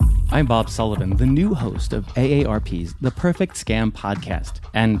I'm Bob Sullivan, the new host of AARP's The Perfect Scam podcast.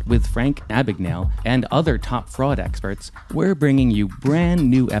 And with Frank Abagnale and other top fraud experts, we're bringing you brand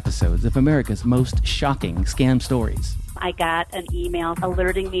new episodes of America's most shocking scam stories. I got an email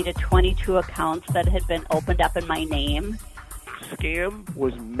alerting me to 22 accounts that had been opened up in my name. Scam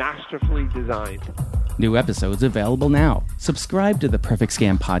was masterfully designed. New episodes available now. Subscribe to the Perfect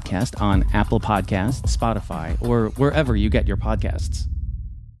Scam podcast on Apple Podcasts, Spotify, or wherever you get your podcasts.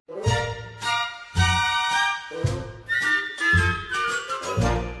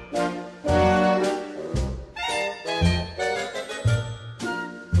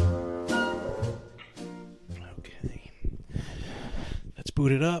 Okay. Let's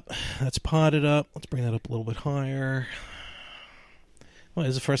boot it up. Let's pod it up. Let's bring that up a little bit higher. Well,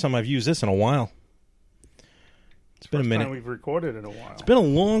 this is the first time I've used this in a while. It's been a minute. We've recorded in a while. It's been a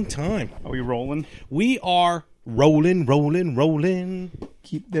long time. Are we rolling? We are rolling.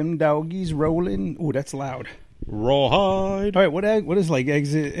 Keep them doggies rolling. Ooh, that's loud. Rawhide. All right, what is like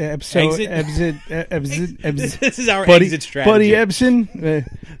exit episode? Exit? Exit. This is our Buddy, exit strategy. Buddy Ebsen.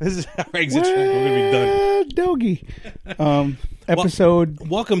 This is our exit strategy. We're going to be done. Doggy. Episode.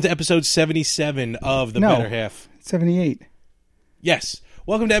 Welcome to episode 77 of The Better Half. 78. Yes.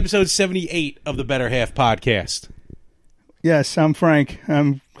 Welcome to episode 78 of The Better Half podcast. Yes, I'm Frank.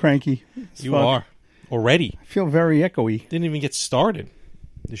 I'm cranky. You are. Already. I feel very echoey. Didn't even get started.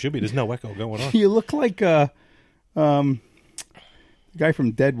 There should be. There's no echo going on. You look like a guy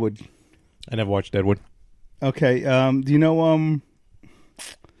from Deadwood. I never watched Deadwood. Okay. Do you know?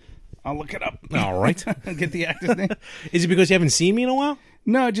 I'll look it up. All right. Get the actor's name. Is it because you haven't seen me in a while?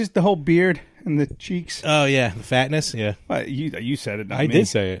 No, just the whole beard and the cheeks. Oh, yeah. The fatness. Yeah. You said it, not I me. did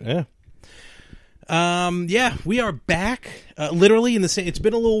say it. Yeah. Yeah, we are back. Literally in the same. It's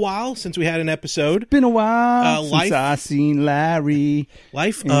been a little while since we had an episode. Been a while life, since I seen Larry.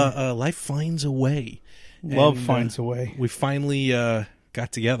 Life finds a way. Love And, finds a way. We finally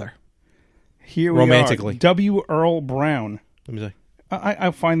got together. Here we romantically. are. W. Earl Brown. Let me say.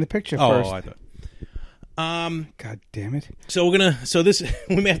 I'll find the picture Oh, first. I thought. God damn it! So we're gonna. So this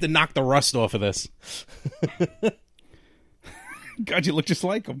we may have to knock the rust off of this. God, you look just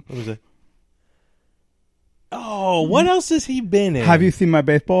like him. What was it? Oh, what else has he been in? Have you seen my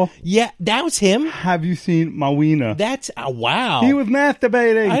baseball? Yeah, that was him. Have you seen my wiener? That's wow. He was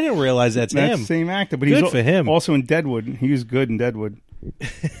masturbating. I didn't realize that's the him. same actor, but Good he's for him. Also in Deadwood. He was good in Deadwood.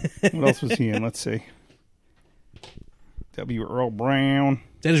 What else was he in? Let's see. W. Earl Brown.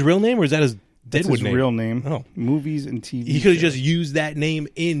 Is that his real name or is that his That's Deadwood his name? real name. Oh, movies and TV. He could have shows. just used that name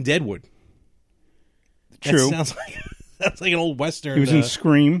in Deadwood. True. That sounds like an old western. He was in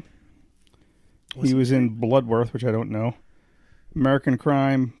Scream. He was in Bloodworth, which I don't know. American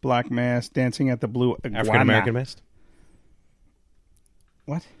Crime, Black Mass, Dancing at the Blue Iguana. African American Mist.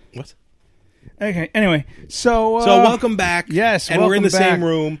 What? What? Okay. Anyway, so welcome back. Yes, and we're in the welcome back. same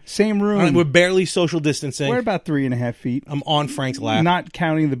room. Same room. We're barely social distancing. We're about 3.5 feet. I'm on Frank's lap. Not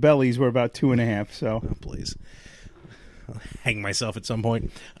counting the bellies, we're about 2.5. So, Oh, please, I'll hang myself at some point.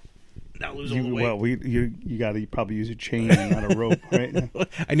 I'll lose all the weight. well, you got to probably use a chain and not a rope, right?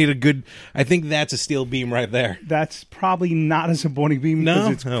 I need a good. I think that's a steel beam right there. That's probably not a supporting beam No?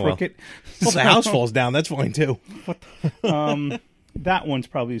 because it's Oh, well. crooked. Well, if the house falls down, that's fine too. That one's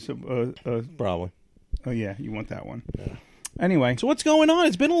probably Probably. oh yeah, you want that one. Yeah. Anyway, So what's going on?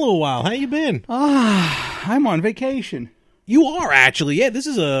 It's been a little while. How you been? I'm on vacation. You are actually. Yeah, this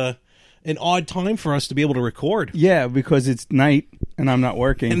is an odd time for us to be able to record. Yeah, because it's night and I'm not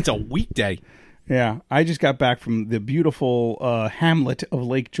working. And it's a weekday. Yeah, I just got back from the beautiful hamlet of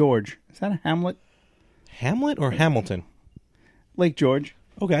Lake George. Is that a hamlet? Hamlet or Hamilton? Lake George.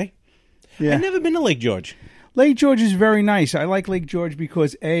 Okay. Yeah. I've never been to Lake George. Lake George is very nice. I like Lake George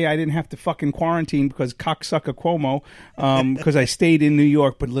because, A, I didn't have to fucking quarantine because cocksucker Cuomo, because I stayed in New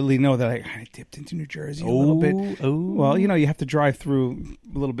York, but literally know that I dipped into New Jersey a little bit. Oh. Well, you have to drive through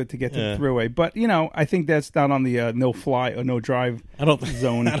a little bit to get to the thruway. But, I think that's not on the no-fly or no-drive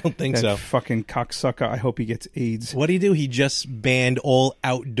zone. I don't think that so. Fucking cocksucker. I hope he gets AIDS. What did he do? He just banned all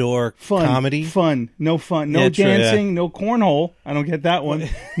outdoor Fun, comedy. no fun, no Yeah, true, dancing, no cornhole. I don't get that one.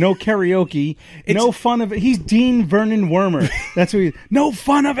 No karaoke, no fun of it. He's Dean Vernon Wormer. That's what no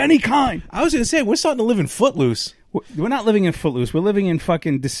fun of any kind. I was going to say, we're starting to live in Footloose. We're not living in Footloose. We're living in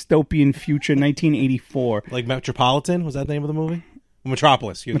fucking dystopian future 1984. Like Metropolitan? Was that the name of the movie?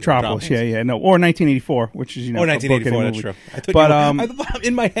 Metropolis. Metropolis, yeah. No, or 1984, which is, Or a book and a 1984, that's movie. true. I thought But, I thought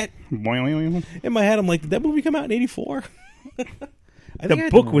in my head, I'm like, did that movie come out in 84? the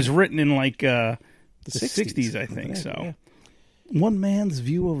book was written in like the 60s, I think, so. Yeah. One man's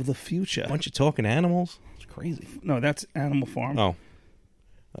view of the future. Bunch of talking animals. It's crazy. No, that's Animal Farm. Oh.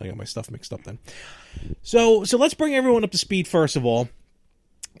 I got my stuff mixed up then. So let's bring everyone up to speed first of all.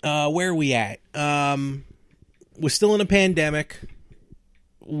 Where are we at? We're still in a pandemic.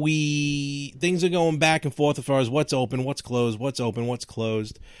 Things are going back and forth as far as what's open, what's closed, what's open, what's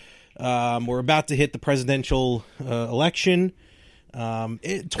closed. We're about to hit the presidential election.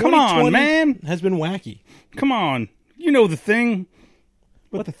 2020 Come on, man. has been wacky. Come on. You know the thing.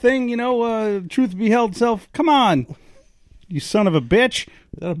 What the thing, truth be held self. Come on. You son of a bitch.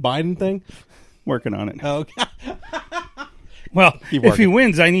 Is that a Biden thing? Working on it. Oh, okay. Well, Keep if he working.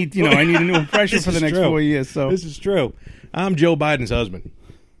 wins, I need a new impression This for the is next true. 4 years. So This is true. I'm Joe Biden's husband.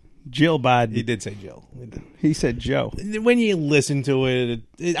 Jill Biden. He did say Jill. He said Joe. When you listen to it,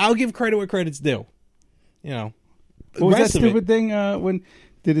 I'll give credit where credit's due. What was that rest of it- stupid thing? When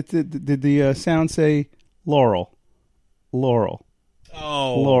did the sound say Laurel? Laurel.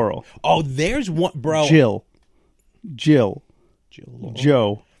 Oh, Laurel. Oh, there's one, bro. Jill. Jill.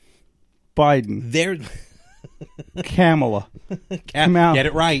 Joe. Biden. There. Kamala. Come out. Get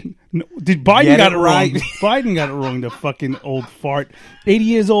it right. No, did Biden Get got it it right. wrong? Biden got it wrong. The fucking old fart. 80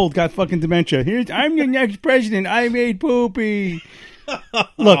 years old, got fucking dementia. I'm your next president. I made poopy.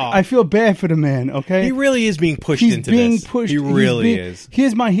 Look, I feel bad for the man. Okay, He really is being pushed he's into being this. pushed. He he's really being- is.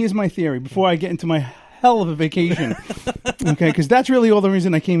 Here's my theory. Before I get into my hell of a vacation, okay, because that's really all the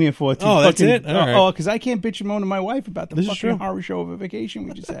reason I came here for. Oh, that's it? All right. Because I can't bitch and moan to my wife about the This is fucking true. horror show of a vacation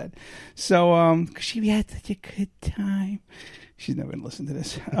we just had. So, because she had such a good time. She's never gonna listen to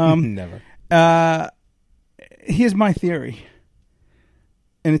this. Never. Here's my theory,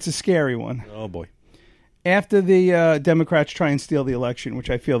 and it's a scary one. Oh boy. After the Democrats try and steal the election, which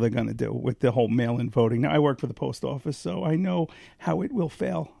I feel they're going to do with the whole mail-in voting. Now, I work for the post office, so I know how it will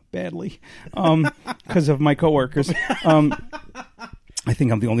fail badly because of my coworkers. I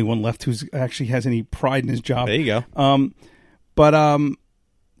think I'm the only one left who's actually has any pride in his job. There you go. But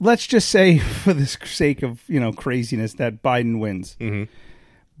let's just say, for the sake of craziness, that Biden wins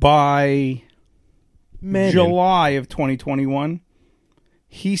by July of 2021.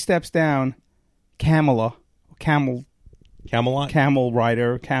 He steps down. Camelot, Camelot. camel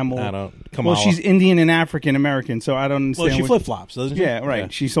rider, camel. I don't. Well, she's Indian and African American, so I don't understand. Well, she what- flip flops, doesn't she? Yeah,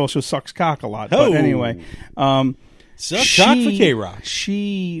 right. She also sucks cock a lot. Oh. But anyway, Suck cock for K-Rock.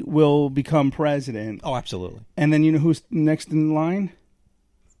 She will become president, Oh, absolutely. and then you know who's next in line?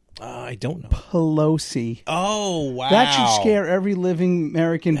 I don't know. Pelosi. Oh, wow. That should scare every living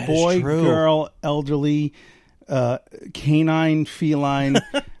American That is boy, true. girl, elderly, canine, feline,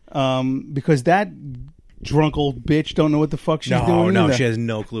 because that drunk old bitch don't know what the fuck she's doing. No, either. she has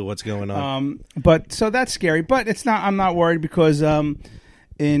no clue what's going on. But so that's scary. But it's not. I'm not worried because we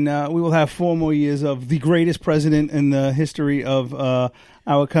will have 4 more years of the greatest president in the history of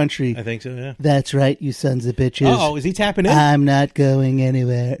our country. I think so, yeah. That's right, you sons of bitches. Oh, is he tapping in? I'm not going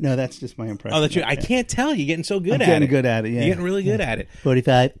anywhere. No, that's just my impression. Oh, that's you. I can't tell. You're getting so good I'm at getting it. good at it, yeah. You're getting really good at it.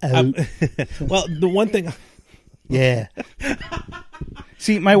 45. Well, the one thing... Yeah.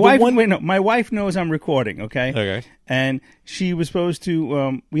 See, my wife knows I'm recording, okay? Okay. And she was supposed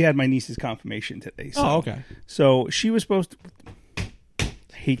to, we had my niece's confirmation today. So, Oh, okay. So she was supposed to,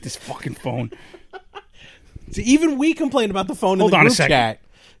 I hate this fucking phone. See, even we complain about the phone in Hold the on a group second. chat.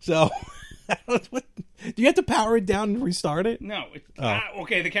 So, do you have to power it down and restart it? No. Oh.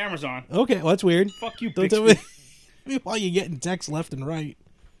 Okay, the camera's on. Okay, well, that's weird. Fuck you, Don't tell me while you're getting texts left and right.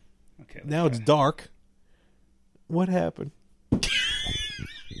 Okay. Now it's dark. What happened?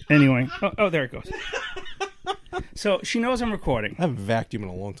 Anyway. Oh, there it goes. So she knows I'm recording. I haven't vacuumed in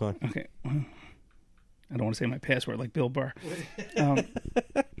a long time. Okay. I don't want to say my password like Bill Burr.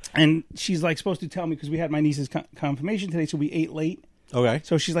 And she's like supposed to tell me because we had my niece's confirmation today, so we ate late. Okay.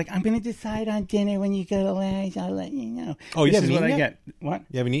 So she's like, I'm going to decide on dinner when you go to lunch. I'll let you know. Oh, you this haven't is what eaten I yet? get. What?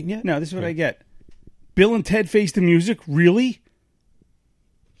 You haven't eaten yet? No, this is what I get. Bill and Ted Face the Music? Really?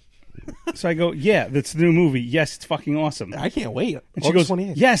 So I go, yeah, that's the new movie. Yes, it's fucking awesome. I can't wait. And she August goes,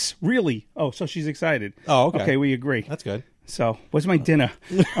 28th. yes, really? Oh, so she's excited. Oh, okay. Okay, we agree. That's good. So, what's my dinner?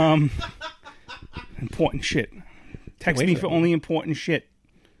 Important shit. Text wait me for for it. only important shit.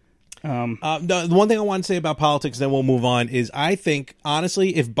 The one thing I want to say about politics, then we'll move on, is I think,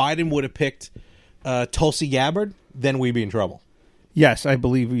 honestly, if Biden would have picked Tulsi Gabbard, then we'd be in trouble. Yes, I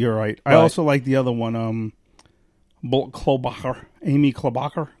believe you're right. I Right. also like the other one, Klobuchar. Amy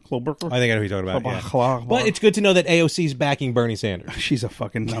Klobuchar? Klobuchar? I think I know who you're talking about. Yeah. Klobuchar. But it's good to know that AOC is backing Bernie Sanders. She's a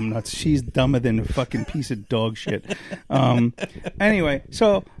fucking numbnuts. She's dumber than a fucking piece of dog shit. Anyway,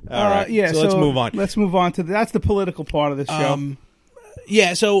 so right. yeah, So let's move on. Let's move on to that's the political part of this show.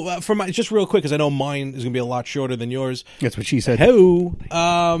 Yeah, so for my, just real quick, because I know mine is going to be a lot shorter than yours. That's what she said. Hello.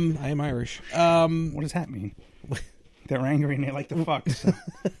 I am Irish. What does that mean? They're angry and they like to fuck. So.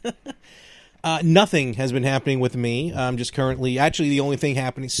 Nothing has been happening with me. I'm just currently, actually, the only thing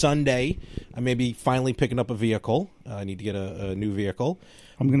happening Sunday. I may be finally picking up a vehicle. I need to get a new vehicle.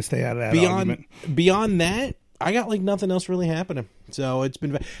 I'm going to stay out of that argument. Beyond that, I got like nothing else really happening. So it's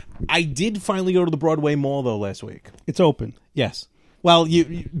been. I did finally go to the Broadway Mall though last week. It's open. Yes. Well,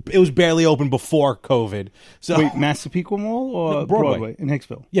 it was barely open before COVID. So wait, Massapequa Mall or No, Broadway in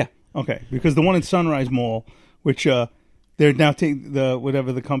Hicksville? Yeah. Okay, because the one in Sunrise Mall, which they're now taking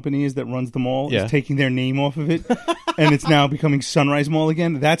whatever the company is that runs the mall is taking their name off of it, and it's now becoming Sunrise Mall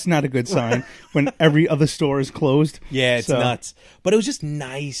again. That's not a good sign when every other store is closed. Yeah, it's nuts. But it was just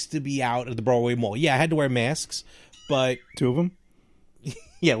nice to be out at the Broadway Mall. Yeah, I had to wear masks, but 2 of them.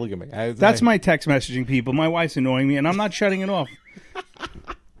 Yeah, look at me. That's my text messaging people. My wife's annoying me, and I'm not shutting it off.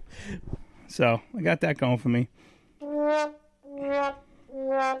 So I got that going for me. 2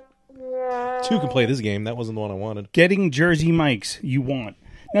 can play this game. That wasn't the one I wanted. Getting Jersey Mike's you want.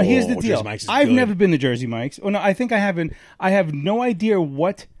 Now here's the deal. I've never been to Jersey Mike's. Oh no, I think I haven't. I have no idea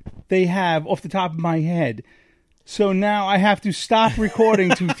what they have off the top of my head. So now I have to stop recording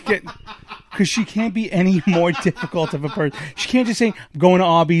to get, because she can't be any more difficult of a person. She can't just say, I'm going to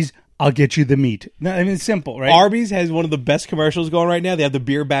Arby's, I'll get you the meat. No, I mean, it's simple, right? Arby's has one of the best commercials going right now. They have the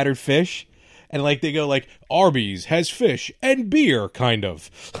beer battered fish. And like they go like, Arby's has fish and beer, kind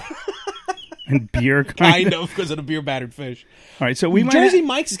of. And beer, kind of, because of the beer battered fish. All right, so we Jersey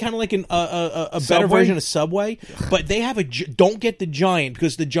Mike's is kind of like a better version of Subway, but they have don't get the giant,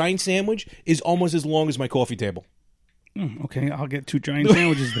 because the giant sandwich is almost as long as my coffee table. Okay, I'll get 2 giant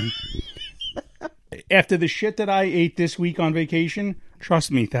sandwiches then. After the shit that I ate this week on vacation,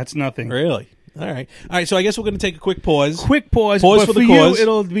 trust me, that's nothing. Really? All right. So I guess we're going to take a quick pause. Quick pause. Pause but for the you, cause.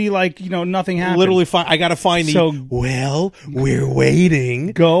 It'll be like, nothing happened. Literally, I got to find the. So, well, we're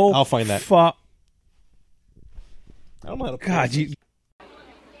waiting. Go. I'll find that. I don't know how to. God, you.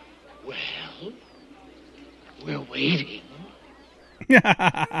 Well, we're waiting.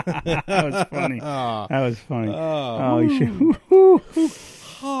 That was funny. That was funny. Oh, shit.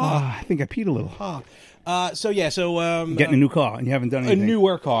 I think I peed a little. So getting a new car, and you haven't done anything. A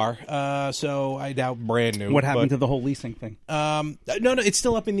newer car. So I doubt brand new. What happened to the whole leasing thing? No, it's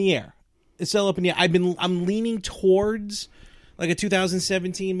still up in the air. I'm leaning towards like a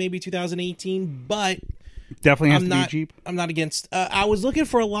 2017, maybe 2018, but definitely has to be a Jeep. I'm not against. I was looking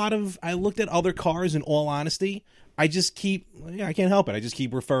for I looked at other cars. In all honesty, I can't help it. I just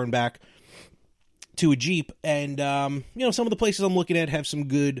keep referring back to a Jeep, and some of the places I'm looking at have some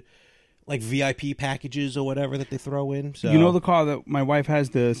good, like, VIP packages or whatever that they throw in. So the car that my wife has,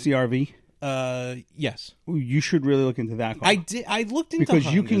 the CRV. Yes. You should really look into that car. I looked into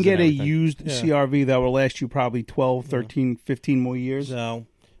because you can get a used Yeah. CRV that will last you probably 12, 13, 15 more years. So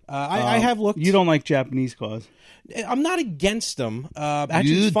I have looked. You don't like Japanese cars. I'm not against them.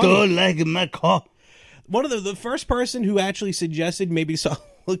 Actually, You it's funny. don't like my car. One of the first person who actually suggested maybe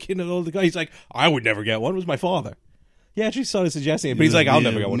looking at all the cars, he's like, I would never get one, was my father. He actually started suggesting it, but he's like, I'll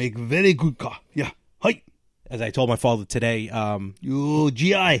never get one. Make very good car. Yeah. Hi. As I told my father today, You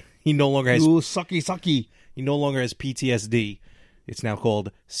GI. he no longer has You sucky. he no longer has PTSD. It's now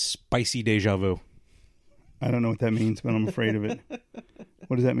called spicy deja vu. I don't know what that means, but I'm afraid of it.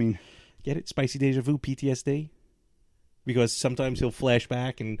 What does that mean? Get it? Spicy deja vu, PTSD? Because sometimes he'll flash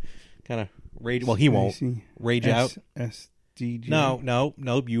back and kind of rage. Well, he won't rage out. SDG. No.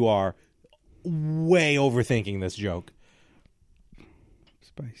 You are way overthinking this joke.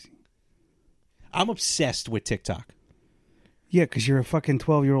 Spicy. I'm obsessed with TikTok. Yeah, because you're a fucking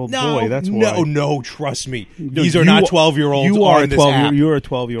 12-year-old boy. That's why. No, trust me. These are not 12-year-olds. You are a 12. You're a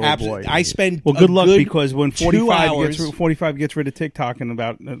 12-year-old boy. I spend good luck, good because when 45 gets rid of TikTok in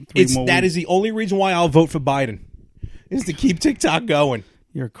about 3 more weeks. That is the only reason why I'll vote for Biden, is to keep TikTok going.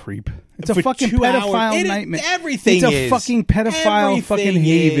 You're a creep. It's a For fucking 2 pedophile hours. nightmare. Everything It's a fucking pedophile Everything fucking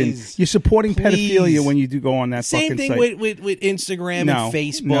haven. is. You're supporting Please. pedophilia when you do go on that Same fucking thing site. with Instagram and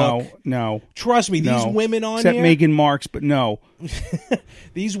Facebook. No. Trust me, these women on Except here. Megan Marks, but no.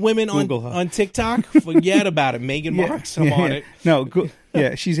 These women Google her. on TikTok, forget about it. Megan Marks, I'm on it. No,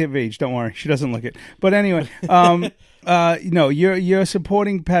 yeah, she's of age. Don't worry, she doesn't look it. But anyway, no, you're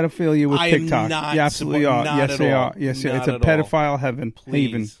supporting pedophilia with I am TikTok. not You absolutely support- are. not Yes, at they all. are. Yes, Not it's a at all. pedophile heaven.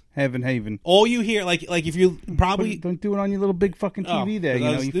 Please. Haven. All you hear, like if you probably Don't do it on your little big fucking TV there. You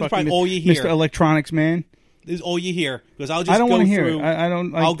know, this you is fucking probably all you hear. Mr. Electronics man. This is all you hear, because I'll just I don't go want to hear through. it. I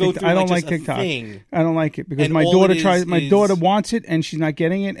don't like. I'll go TikTok. through I don't like just a TikTok. thing. I don't like it because And my all daughter it tries. is My daughter wants it and she's not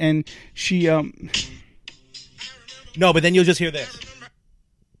getting it, and she No, but then you'll just hear this.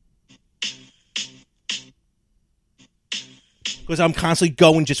 Because I'm constantly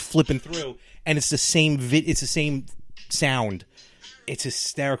going, just flipping through, and it's the same it's the same sound. It's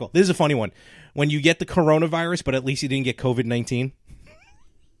hysterical. This is a funny one. When you get the coronavirus, but at least you didn't get COVID-19.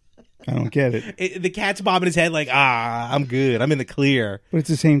 I don't get it. The cat's bobbing his head like, I'm good. I'm in the clear. But it's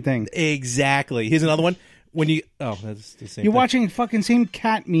the same thing. Exactly. Here's another one. That's the same You're thing. watching fucking same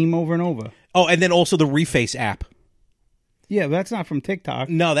cat meme over and over. Oh, and then also the Reface app. Yeah, that's not from TikTok.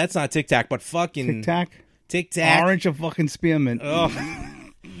 No, that's not TikTok, but fucking... TikTok. Orange of fucking spearmint. Ugh.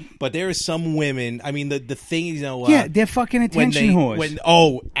 But there is some women, I mean, the thing is, yeah, they're fucking attention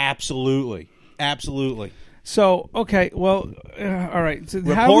whores. Absolutely. Absolutely. So, okay, well, all right. So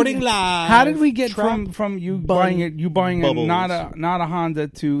Reporting live. How did we get Trump from you buying not a Honda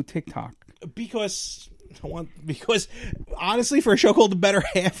to TikTok? Because honestly, for a show called The Better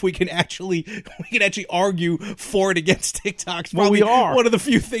Half, we can actually argue for and against TikTok's probably we are. one of the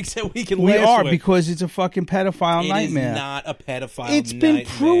few things that we can. We are with. Because it's a fucking pedophile nightmare. It is not a pedophile. It's been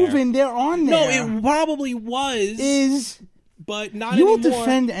proven they're on there. No, it probably was. But not you anymore. will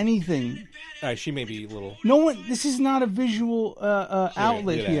defend anything. All right, she may be a little. No one. This is not a visual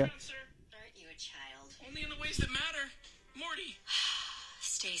outlet here. Aren't you a child? Only in the ways that matter, Morty.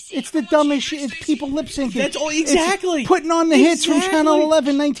 Stacy. It's the dumbest shit. It's people lip syncing. That's all exactly. It's putting on the hits from Channel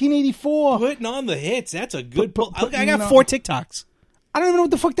 11, 1984. Putting on the hits. That's a good. I got 4 TikToks. I don't even know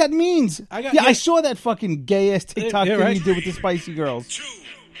what the fuck that means. I saw that fucking gay ass TikTok thing you did with the Spicy Girls. 2,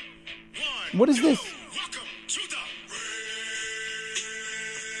 1, what is this? Welcome to the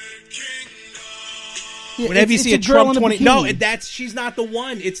Yeah, Whenever you see a Trump 20, that's she's not the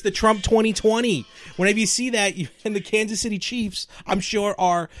one. It's the Trump 2020. Whenever you see that, and the Kansas City Chiefs, I'm sure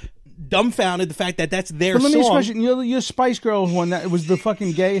are dumbfounded the fact that that's their song. Let me ask you a question. Your Spice Girls one, that was the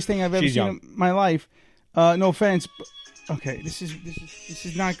fucking gayest thing I've ever seen in my life. No offense. Okay, this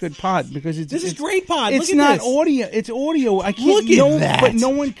is not good pod because it's great pod. It's Look at not this. audio. It's audio. I can't. Look at that. But no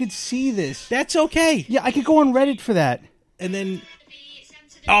one could see this. That's okay. Yeah, I could go on Reddit for that. And then,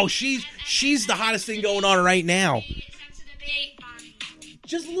 she's the hottest thing going on right now.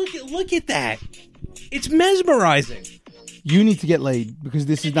 Just look at that. It's mesmerizing. You need to get laid because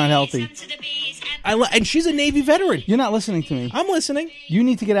this is not healthy. And she's a Navy veteran. You're not listening to me. I'm listening. You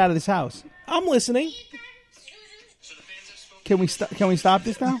need to get out of this house. I'm listening. Can we stop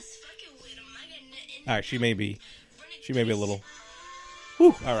this now? All right, she may be a little.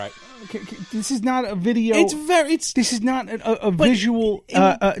 Whew, all right. This is not a video. This is not a visual.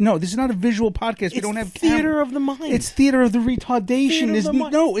 No, this is not a visual podcast. We don't have theater of the mind. It's theater of the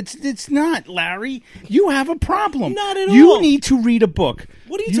retardation. No, it's not, Larry. You have a problem. Not at all. You need to read a book.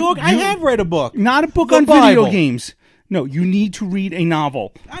 What are you talking? I have read a book. Not a book The on Bible. video games. No, you need to read a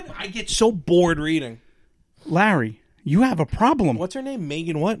novel. I get so bored reading. Larry, you have a problem. What's her name?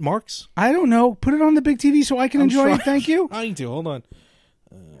 Megan what? Marks? I don't know. Put it on the big TV so I can enjoy it. Thank you. I need to. Hold on.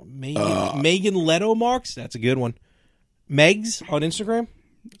 Megan Leto Marks? That's a good one. Megs on Instagram?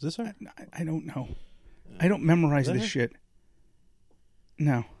 Is this her? I don't know. I don't memorize this shit.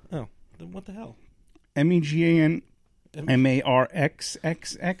 No. Oh, then what the hell? MEGAN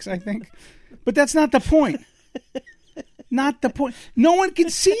MARXXX, I think. But that's not the point. Not the point. No one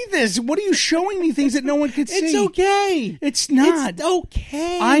can see this. What are you showing me things that no one can see? It's okay. It's not. It's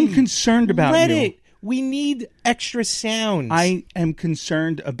okay. I'm concerned about Let you. it. We need extra sounds. I am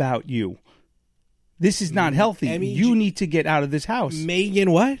concerned about you. This is not healthy. You need to get out of this house. Megan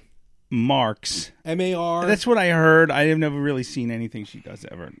what? Marks. M-A-R. That's what I heard. I have never really seen anything she does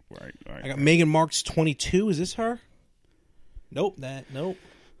ever. Right. I got Megan Marks 22. Is this her? Nope. Nope.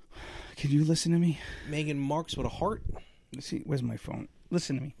 Can you listen to me? Megan Marks with a heart. Let's see. Where's my phone?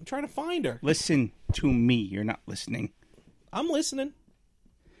 Listen to me. I'm trying to find her. Listen to me. You're not listening. I'm listening.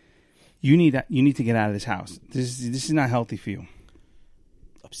 You need to get out of this house. This is not healthy for you.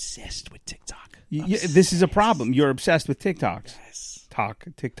 Obsessed with TikTok. This is a problem. You're obsessed with TikToks. Yes.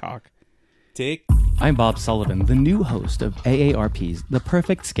 TikTok. I'm Bob Sullivan, the new host of AARP's The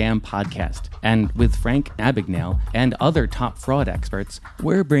Perfect Scam podcast. And with Frank Abagnale and other top fraud experts,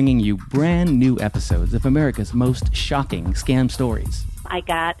 we're bringing you brand new episodes of America's most shocking scam stories. I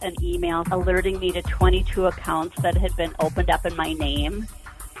got an email alerting me to 22 accounts that had been opened up in my name.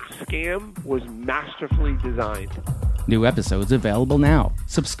 Scam was masterfully designed. New episodes available now.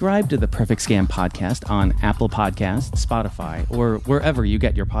 Subscribe to the Perfect Scam podcast on Apple Podcasts, Spotify, or wherever you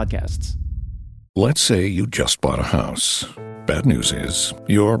get your podcasts. Let's say you just bought a house. Bad news is,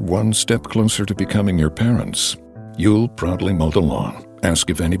 you're one step closer to becoming your parents. You'll proudly mow the lawn.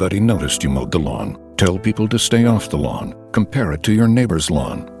 Ask if anybody noticed you mowed the lawn. Tell people to stay off the lawn. Compare it to your neighbor's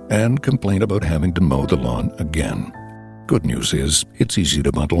lawn. And complain about having to mow the lawn again. Good news is, it's easy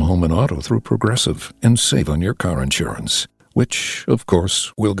to bundle home and auto through Progressive and save on your car insurance, which, of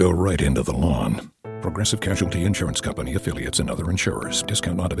course, will go right into the lawn. Progressive Casualty Insurance Company, affiliates, and other insurers.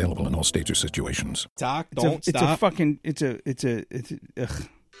 Discount not available in all states or situations. Doc, It's a fucking. Ugh.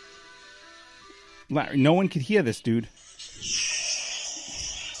 Larry, no one could hear this, dude.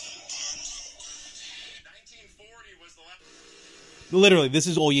 1940 was the last. Literally, this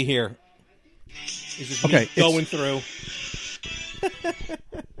is all you hear. Is just Okay, me going through.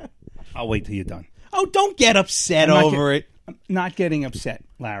 I'll wait till you're done. Oh, don't get upset over it. I'm not getting upset,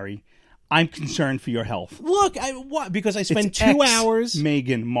 Larry. I'm concerned for your health. Look, what? Because I spent It's 2 X hours.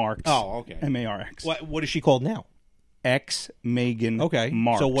 Megan Marks. Oh, okay. M-A-R-X. What is she called now? X Megan Okay.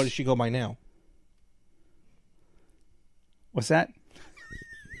 Marks. So what does she go by now? What's that?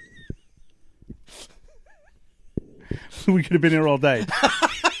 We could have been here all day.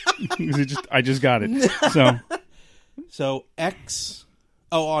 I just got it. So X.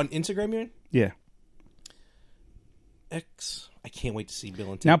 Oh, on Instagram, you mean? Yeah. X. I can't wait to see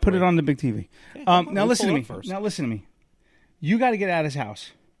Bill and Ted. Now put it on the big TV. Yeah, Now listen to me. Now listen to me. You got to get out of his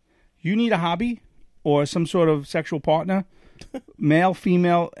house. You need a hobby or some sort of sexual partner, male,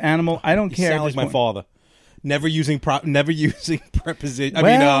 female, animal. I don't care. Sound like my father. Never using preposition.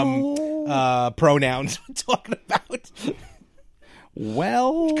 Pronouns. We're talking about.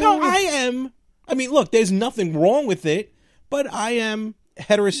 Well, I mean, look, there's nothing wrong with it, but I am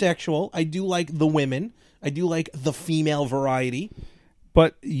heterosexual. I do like the women. I do like the female variety.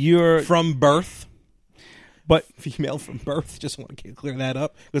 but you're From birth. But Female from birth. Just want to clear that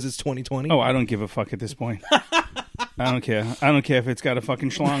up because it's 2020. oh, I don't give a fuck at this point. I don't care. I don't care if it's got a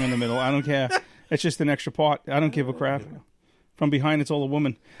fucking schlong in the middle. I don't care. It's just an extra part. I don't give a crap. From behind, it's all a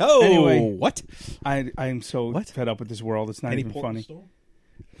woman. Oh, anyway, what? I'm so fed up with this world. It's not even funny. Store?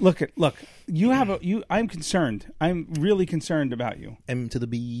 Look. I'm concerned. I'm really concerned about you. M to the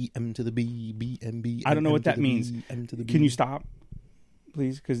B, M to the B, B, M, B. I don't know M what to that the means. B, M to the B. Can you stop,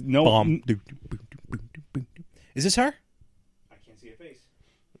 please? Because no. Bomb. Is this her? I can't see a face.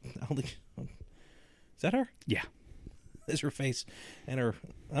 I don't think. Is that her? Yeah. There's her face and her.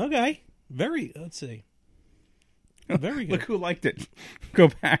 Okay. Very. Let's see. Very good. Look who liked it. Go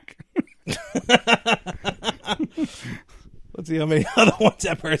back. Let's see how many other ones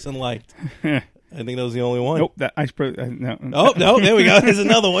that person liked. I think that was the only one. Nope. That no. Oh no! There we go. There's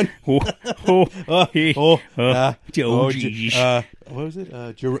another one. Georgie. What was it?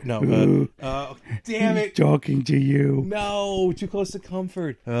 Damn it! Talking to you, No, too close to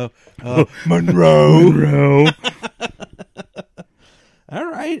comfort. Monroe. All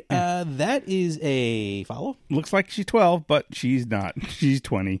right. That is a follow. Looks like she's 12, but she's not. She's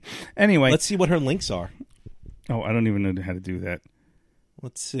 20. Anyway, Let's see what her links are. oh, I don't even know how to do that.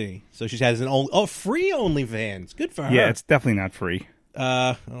 Let's see. So she has an free OnlyFans. Good for her. Yeah, it's definitely not free.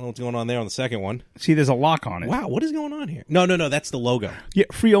 I don't know what's going on there on the second one. See, there's a lock on it. Wow, what is going on here? No, that's the logo. Yeah,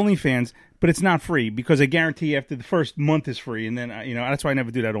 free OnlyFans, but it's not free because I guarantee after the first month is free, and then that's why I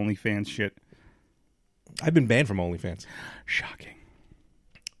never do that OnlyFans shit. I've been banned from OnlyFans. Shocking.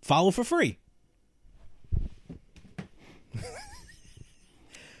 Follow for free.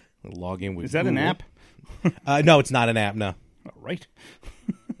 Log in with. Is that an app? No, it's not an app. No. All right.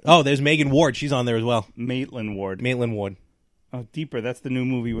 Oh, there's Megan Ward. She's on there as well. Maitland Ward. Maitland Ward. Oh, Deeper. That's the new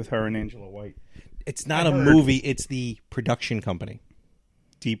movie with her and Angela White. It's not a movie. It's the production company.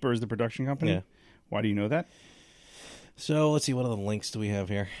 Deeper is the production company? Yeah. Why do you know that? So let's see. What other links do we have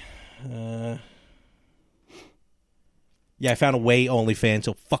here? Yeah, I found a way OnlyFans.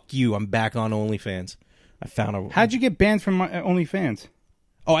 So fuck you. I'm back on OnlyFans. I found a. How'd you get banned from OnlyFans?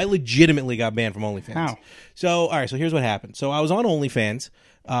 Oh, I legitimately got banned from OnlyFans. How? So, all right. So here's what happened. So I was on OnlyFans,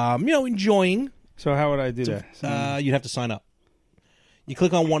 enjoying. So how would I do that? You'd have to sign up. You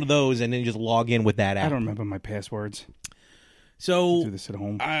click on one of those and then you just log in with that app. I don't remember my passwords. So do this at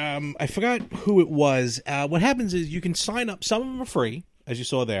home. I forgot who it was. What happens is you can sign up. Some of them are free, as you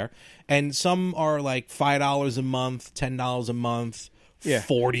saw there, and some are like $5 a month, $10 a month,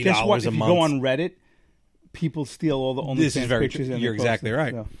 $40 Guess what? a If you month. go on Reddit, people steal all the OnlyFans pictures. And You're they post exactly them.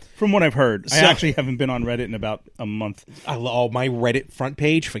 right. So, from what I've heard, I So- actually haven't been on Reddit in about a month. My Reddit front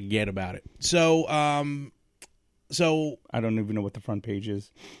page, forget about it. So I don't even know what the front page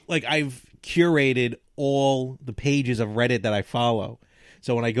is. Like I've curated all the pages of Reddit that I follow.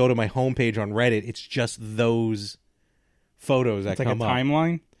 So when I go to my homepage on Reddit, it's just those photos that It's like come a up.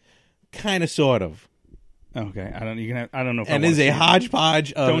 timeline. Kind of, sort of. Okay, I don't know. If And I there's wanna a see it.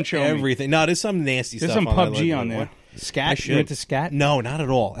 hodgepodge of Don't show me. everything. No, there's some nasty There's stuff. some PUBG on there. What? Scat. I should. You into scat? No, not at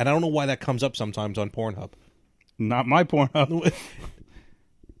all. And I don't know why that comes up sometimes on Pornhub. Not my Pornhub.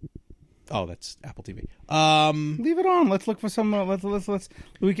 Oh, that's Apple TV. Leave it on. Let's look for some.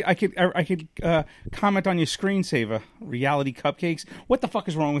 I could comment on your screensaver. Reality cupcakes. What the fuck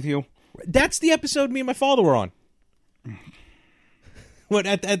is wrong with you? That's the episode me and my father were on. What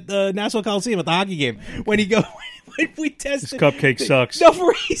at the Nassau Coliseum at the hockey game when we tested. This cupcake sucks. No,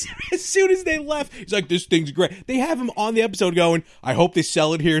 for reason. As soon as they left, he's like, "This thing's great." They have him on the episode going, "I hope they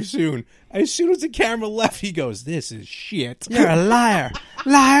sell it here soon." As soon as the camera left, he goes, "This is shit." You're a liar,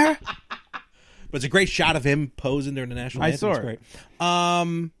 liar. But it's a great shot of him posing during the national anthem. I saw it's great.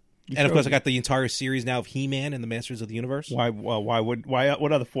 And of course, I got the entire series now of He-Man and the Masters of the Universe. Why? Well,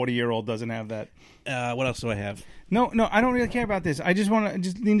 what other 40-year-old doesn't have that? What else do I have? No, I don't really care about this. I just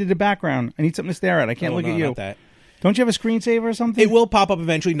needed the background. I need something to stare at. I can't look at you. Not that. Don't you have a screensaver or something? It will pop up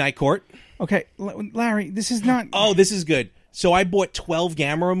eventually. Night Court. Okay, Larry, this is not. Oh, this is good. So I bought 12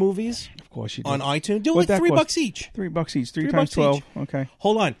 Gamera movies. Of course you did. On iTunes. Do What'd like that $3 cost? each. $3 each. Three $3 times 12. each. Okay.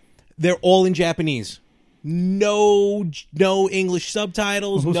 Hold on. They're all in Japanese. No English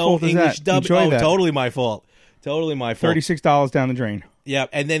subtitles. Whose no fault is English that? dub. Enjoy Oh, that. totally my fault. Totally my fault. $36 down the drain. Yeah,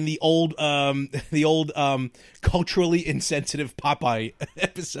 and then the old culturally insensitive Popeye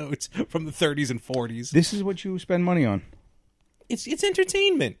episodes from the 30s and 40s. This is what you spend money on. It's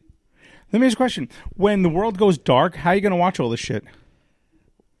entertainment. Let me ask you a question. When the world goes dark, how are you going to watch all this shit?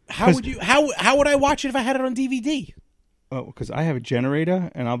 How would I watch it if I had it on DVD? Oh, because I have a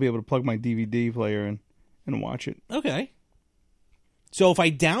generator, and I'll be able to plug my DVD player in and watch it. Okay. So if I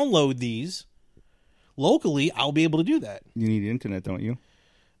download these locally, I'll be able to do that. You need internet, don't you?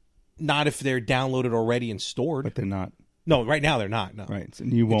 Not if they're downloaded already and stored. But they're not. No, right now they're not. No. Right,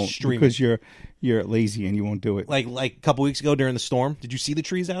 and you won't streaming. because you're lazy and you won't do it. Like a couple weeks ago during the storm, did you see the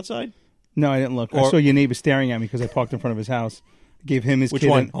trees outside? No, I didn't look. I saw your neighbor staring at me because I parked in front of his house. I gave him his Which kid.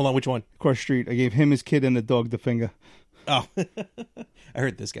 one? Hold on, which one? Across the street. I gave him his kid and the dog the finger. Oh, I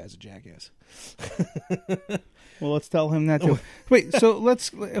heard this guy's a jackass. Well, let's tell him that too. Wait, so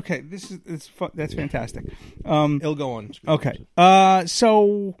let's. Okay, that's fantastic. It'll go on. Okay,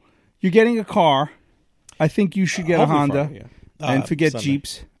 so you're getting a car. I think you should get a Honda Friday, yeah. and forget Sunday.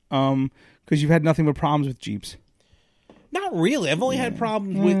 Jeeps, because you've had nothing but problems with Jeeps. Not really. I've only had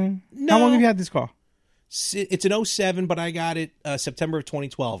problems with. No. How long have you had this car? It's an 07, but I got it September of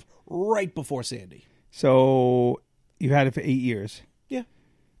 2012, right before Sandy. So you've had it for 8 years. Yeah.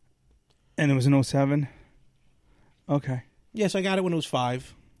 And it was an 07? Okay. Yes, I got it when it was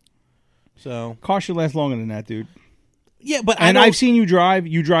 5. So Car should last longer than that, dude. yeah, but I've seen you drive.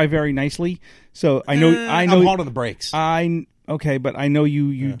 You drive very nicely. So I know. I'm hard on the brakes. Okay, but I know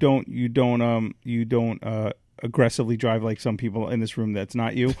you don't aggressively drive like some people in this room. That's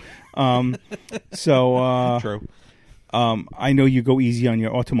not you. True. I know you go easy on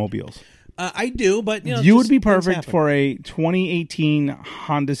your automobiles. I do, but you would be perfect for a 2018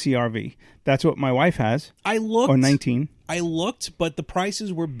 Honda CR-V. That's what my wife has. I looked. Or 19. I looked, but the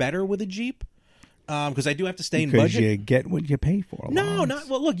prices were better with a Jeep. Because I do have to stay in Because budget. you get what you pay for. No, not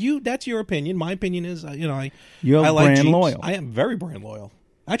well. Look, that's your opinion. My opinion is, I You're like brand Jeeps. loyal. I am very brand loyal.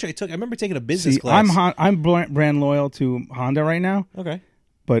 Actually, I remember taking a business class. I'm brand loyal to Honda right now. Okay,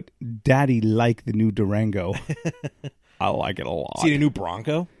 but Daddy liked the new Durango. I like it a lot. See the new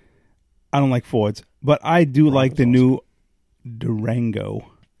Bronco. I don't like Fords, but I do like the new Durango.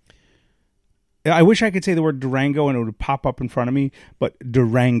 I wish I could say the word Durango and it would pop up in front of me, but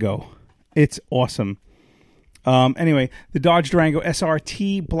Durango. It's awesome. Anyway, the Dodge Durango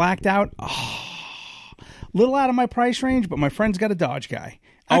SRT blacked out. Little out of my price range, but my friend's got a Dodge guy.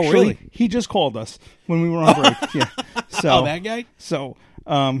 Actually, oh, really? He just called us when we were on break. Yeah. So, that guy? So,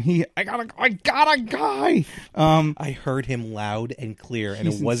 I got a guy. I heard him loud and clear, and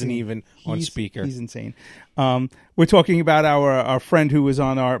it wasn't even on speaker. He's insane. We're talking about our friend who was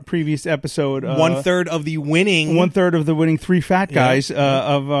on our previous episode. 1/3 of the winning. 1/3 of the winning three fat guys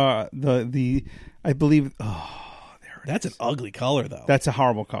of the I believe. Oh, that's an ugly color, though. That's a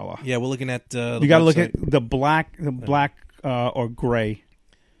horrible color. Yeah, we're looking at. You got to look at the black, or gray.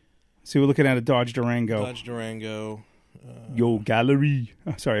 So we're looking at a Dodge Durango. Dodge Durango. Yo, gallery.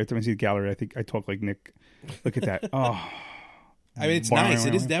 Oh, sorry, every time I see the gallery, I think I talk like Nick. Look at that. Oh, I mean, it's nice.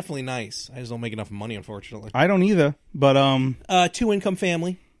 It is definitely nice. I just don't make enough money, unfortunately. I don't either. But 2-income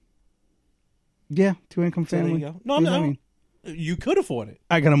family. Yeah, 2-income family. There you go. No. You could afford it.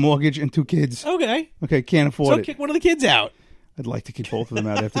 I got a mortgage and 2 kids. Okay. Can't afford it. So kick one of the kids out. I'd like to kick both of them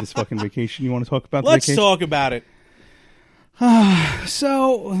out after this fucking vacation. You want to talk about the Let's vacation? talk about it.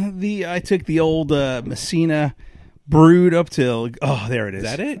 So I took the old Messina Brood up till there it is. Is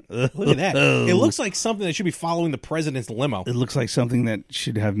that it? Look at that. It looks like something that should be following the president's limo. It looks like something that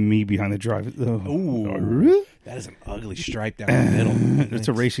should have me behind the driver. Ooh, that is an ugly stripe down the middle. It's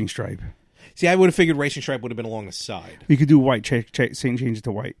a racing stripe. See, I would have figured racing stripe would have been along the side. You could do white, change it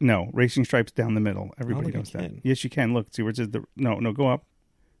to white. No, racing stripes down the middle. Everybody knows that. Yes, you can. Look, see where it says no, go up.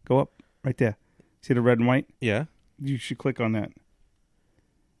 Go up. Right there. See the red and white? Yeah. You should click on that.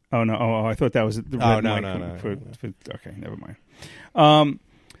 Oh, no. Oh, I thought that was the red and white. No. Okay, never mind.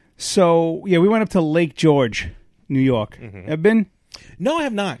 So, yeah, we went up to Lake George, New York. Have been? No, I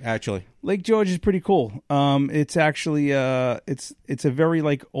have not, actually. Lake George is pretty cool. It's actually it's a very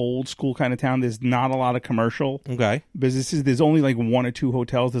like old school kind of town. There's not a lot of commercial businesses. There's only like 1 or 2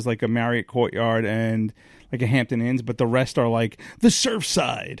 hotels. There's like a Marriott Courtyard and like a Hampton Inns, but the rest are like the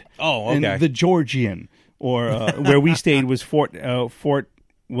Surfside. Oh, okay. And the Georgian, or where we stayed was Fort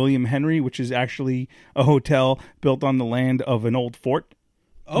William Henry, which is actually a hotel built on the land of an old fort,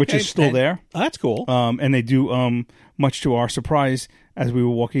 which is still there. That's cool. And they do, much to our surprise, as we were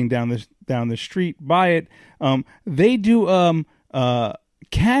walking down the street by it, they do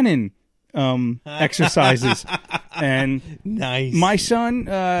cannon exercises. And nice. My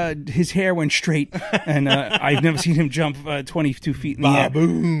son, his hair went straight, and I've never seen him jump 22 feet in the air.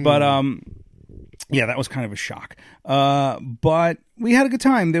 Boom. But yeah, that was kind of a shock. But we had a good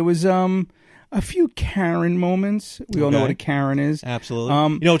time. There was a few Karen moments. We all know what a Karen is. Absolutely.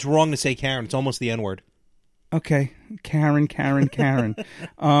 You know, it's wrong to say Karen. It's almost the N-word. Okay, Karen. This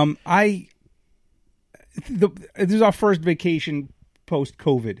is our first vacation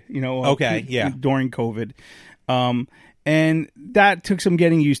post-COVID. You know, during COVID, and that took some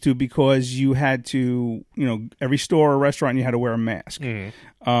getting used to because you had to, you know, every store or restaurant you had to wear a mask,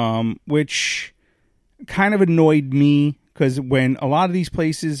 which kind of annoyed me because when a lot of these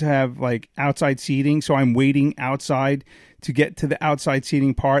places have like outside seating, so I'm waiting outside to get to the outside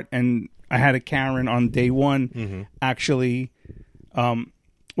seating part, and I had a Karen on day one. Actually,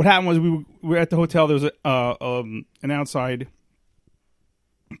 what happened was we were at the hotel. There was an outside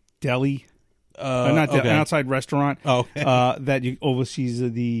deli, an outside restaurant that you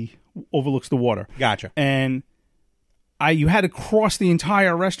overlooks the water. Gotcha. And you had to cross the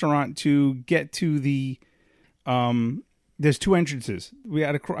entire restaurant to get to the. There's 2 entrances. I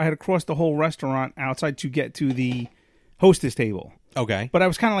had to cross the whole restaurant outside to get to the hostess table. Okay. But I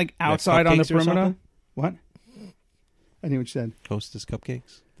was kind of like outside on the perimeter. What? I knew what you said. Hostess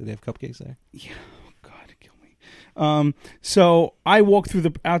cupcakes? Did they have cupcakes there? Yeah. Oh, God, kill me. So I walked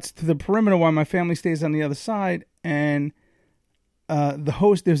through out to the perimeter while my family stays on the other side, and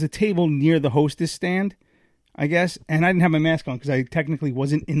there's a table near the hostess stand, I guess, and I didn't have my mask on because I technically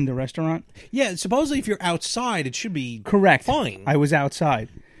wasn't in the restaurant. Yeah, supposedly if you're outside, it should be correct. Fine. I was outside,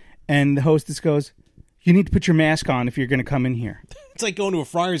 and the hostess goes, "You need to put your mask on if you're going to come in here." It's like going to a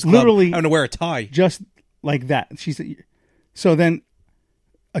Friars Club. Literally, having to wear a tie, just like that. She said. So then,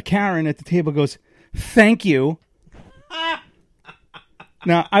 a Karen at the table goes, "Thank you."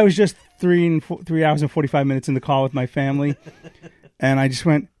 Now I was just 3 hours and 45 minutes in the car with my family, and I just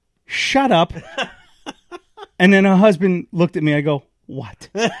went, "Shut up." And then her husband looked at me. I go, "What?"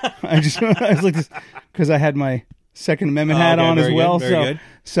 I was like this because I had my Second Amendment hat on as well. Very good.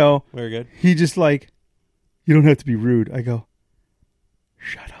 So very good. He just like, "You don't have to be rude." I go,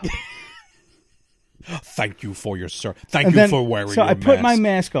 "Shut up." Thank you for your sir. Thank you for wearing your mask. So I put my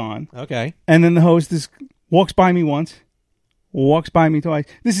mask on. Okay. And then the hostess walks by me once, walks by me twice.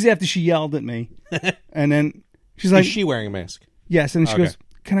 This is after she yelled at me. And then she's like, "Is she wearing a mask?" Yes. And she goes,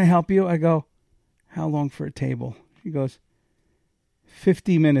 "Can I help you?" I go, "How long for a table?" She goes,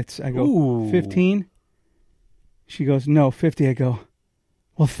 50 minutes. I go, Ooh. 15? She goes, "No, 50. I go,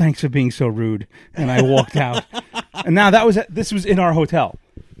 "Well, thanks for being so rude." And I walked out. And now this was in our hotel.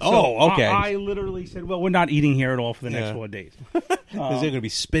 Okay. I literally said, "Well, we're not eating here at all for the next 4 days." Because they're going to be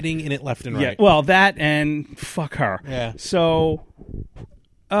spitting in it left and right. Yeah, well, that and fuck her. Yeah. So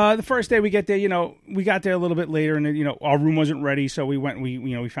the first day we get there, we got there a little bit later, and our room wasn't ready, so we went.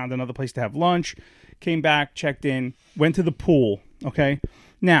 We found another place to have lunch. Came back, checked in, went to the pool. Okay,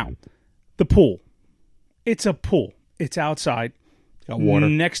 now the pool. It's a pool. It's outside. Got water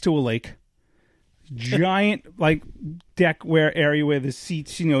next to a lake. Giant like deck area where the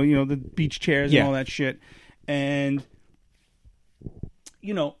seats, the beach chairs and all that shit. And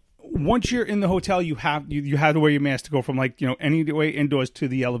once you're in the hotel, you have to wear your mask to go from any way indoors to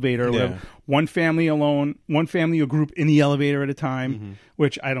the elevator. Or whatever. One family alone, one family or group in the elevator at a time.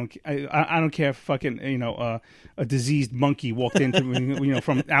 Which I don't care if fucking a diseased monkey walked into me,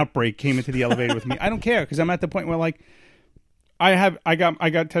 from Outbreak came into the elevator with me. I don't care because I'm at the point where I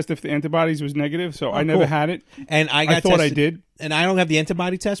got tested for the antibodies, was negative, so I never had it. And I thought I did. And I don't have the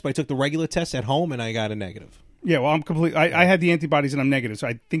antibody test, but I took the regular test at home and I got a negative. Yeah, well, I'm complete. I had the antibodies and I'm negative, so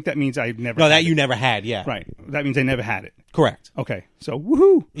I think that means I never. No, had that it. you never had. Yeah, right. That means I never had it. Correct. Okay, so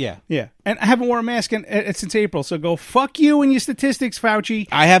woohoo. Yeah, yeah. And I haven't worn a mask since April, so go fuck you and your statistics, Fauci.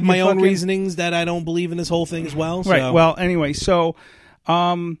 I have my own reasonings that I don't believe in this whole thing as well. So. Right. Well, anyway, so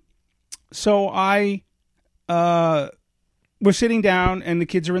So I we're sitting down, and the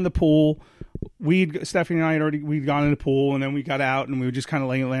kids are in the pool. Stephanie and I we'd gone in the pool, and then we got out, and we were just kind of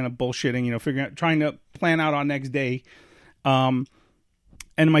laying up bullshitting, figuring out, trying to plan out our next day. And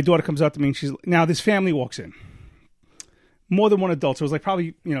my daughter comes up to me, and now this family walks in. More than one adult. So it was like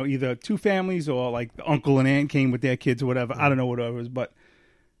probably, either two families or like the uncle and aunt came with their kids or whatever. I don't know what it was, but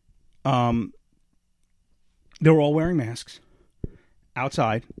they were all wearing masks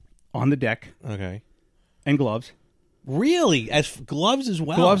outside on the deck. Okay. And gloves. Really? As gloves as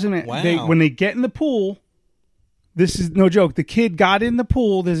well? Gloves and wow. When they get in the pool, this is no joke. The kid got in the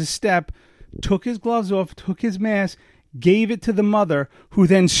pool, there's a step, took his gloves off, took his mask, gave it to the mother, who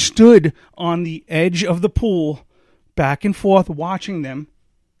then stood on the edge of the pool, back and forth, watching them.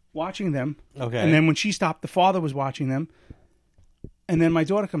 Okay. And then when she stopped, the father was watching them. And then my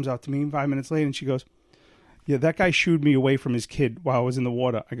daughter comes out to me 5 minutes later, and she goes, yeah, that guy shooed me away from his kid while I was in the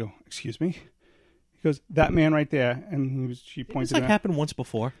water. I go, excuse me? He goes, that man right there. And she pointed This happened once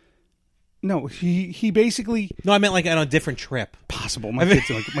before. No, he basically... No, I meant like on a different trip. Possible. My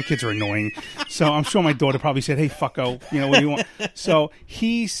kids are annoying. So I'm sure my daughter probably said, hey, fucko, what do you want? So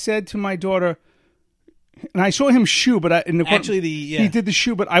he said to my daughter, and I saw him shoe, but he did the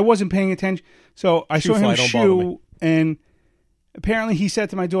shoe, but I wasn't paying attention. So I saw him shoe, and apparently he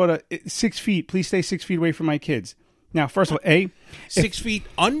said to my daughter, 6 feet, please stay 6 feet away from my kids. Now, first of all, 6 feet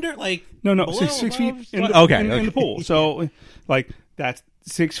under, like no, below, 6 feet in the pool. So, like that's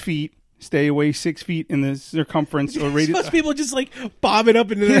 6 feet. Stay away 6 feet in the circumference or radius. Most people just like bob it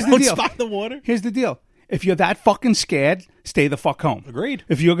up into their own spot in the water. Here's the deal: if you're that fucking scared, stay the fuck home. Agreed.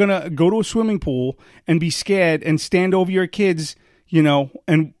 If you're gonna go to a swimming pool and be scared and stand over your kids,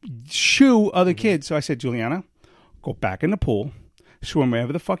 and shoo other kids. So I said, Juliana, go back in the pool. Swim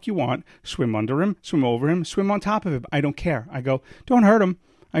wherever the fuck you want. Swim under him, swim over him, swim on top of him. I don't care. I go, don't hurt him.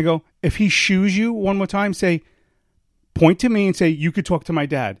 I go, if he shoos you one more time, point to me and say, you could talk to my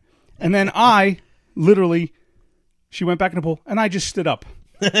dad. And then she went back in the pool, and I just stood up.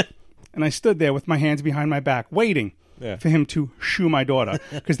 And I stood there with my hands behind my back, waiting for him to shoo my daughter.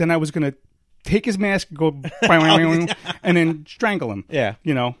 Because then I was going to take his mask, go, and then strangle him. Yeah.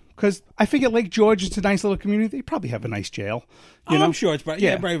 Because I figure Lake George is a nice little community. They probably have a nice jail. I'm sure it's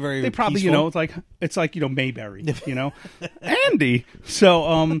very, very. They probably, peaceful. it's like Mayberry, Andy.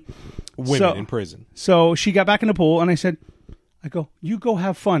 So, women in prison. So she got back in the pool, and I go, you go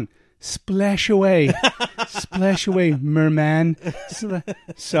have fun, splash away, merman.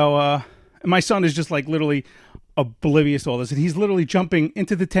 So, my son is just like literally oblivious to all this, and he's literally jumping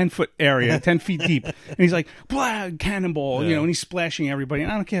into the 10-foot area, 10 feet deep, and he's like, blah, cannonball, and he's splashing everybody.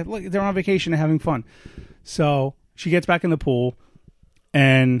 And I don't care. Look, they're on vacation and having fun. So she gets back in the pool,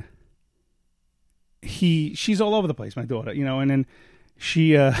 and she's all over the place, my daughter, and then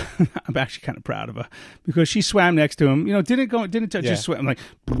she, I'm actually kind of proud of her because she swam next to him, didn't touch his swim. I'm like,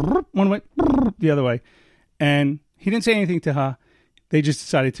 one way, the other way. And he didn't say anything to her. They just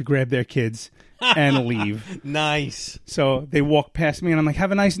decided to grab their kids and leave. Nice. So they walk past me, and I'm like,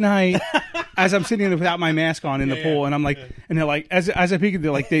 have a nice night. As I'm sitting there without my mask on in the pool, and I'm like, and they're like, as I peek,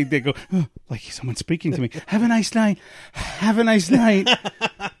 they're like, they go, oh, like someone's speaking to me. Have a nice night. Have a nice night.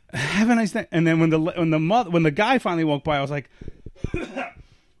 Have a nice night. And then when the guy finally walked by, I was like,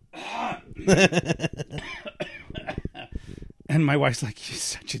 and my wife's like, you're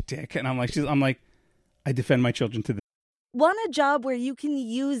such a dick. And I'm like, I defend my children to the. Want a job where you can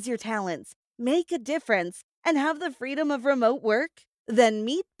use your talents, make a difference, and have the freedom of remote work? Then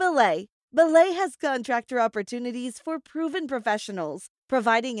meet Belay. Belay has contractor opportunities for proven professionals,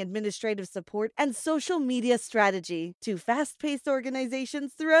 providing administrative support and social media strategy to fast-paced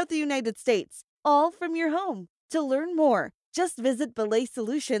organizations throughout the United States, all from your home. To learn more, just visit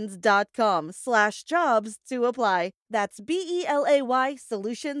belaysolutions.com/jobs to apply. That's BELAY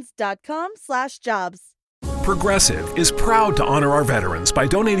solutions.com/jobs. Progressive is proud to honor our veterans by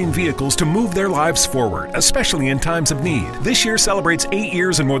donating vehicles to move their lives forward, especially in times of need. This year celebrates 8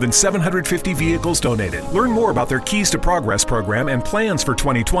 years and more than 750 vehicles donated. Learn more about their Keys to Progress program and plans for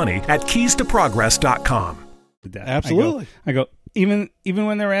 2020 at keystoprogress.com. Absolutely. I go even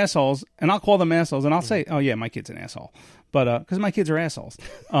when they're assholes, and I'll call them assholes, and I'll say, oh yeah, my kid's an asshole, but because my kids are assholes.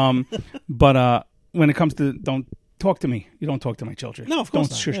 But when it comes to don't talk to me, you don't talk to my children. No, of course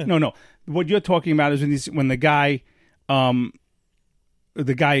don't not. shush. Yeah. No. What you're talking about is when the guy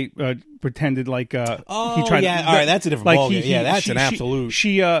pretended like he tried. All right, that's a different ballgame. That's an absolute.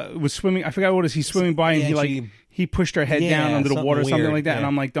 She was swimming. I forgot what it is. He's swimming by, and he he pushed her head down under the something water or something weird, like that, yeah. and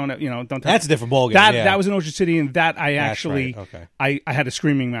I'm like, don't touch That's a different ballgame. That was in Ocean City, and that I That's actually, right, okay. I had a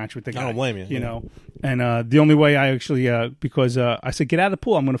screaming match with the guy. I don't blame you. You know, and the only way I actually, because I said, get out of the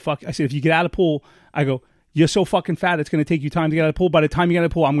pool, I'm going to fuck. I said, if you get out of the pool, I go, you're so fucking fat, it's going to take you time to get out of the pool. By the time you get out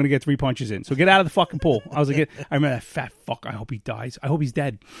of the pool, I'm going to get 3 punches in. So get out of the fucking pool. I was like, I remember that fat fuck. I hope he dies. I hope he's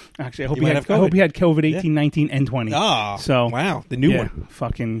dead. Actually, I hope he had COVID 18, 19, and 20. Oh, so wow. The new one.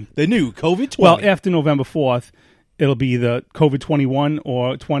 Fucking. The new COVID 20. Well, after November 4th, it'll be the COVID 21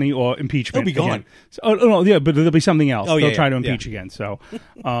 or 20 or impeachment. It'll be gone. Again. So, no, yeah, but there'll be something else. They'll try to impeach again. So,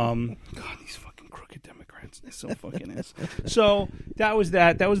 God, these fucking crooked Democrats. They're so fucking ass. So that was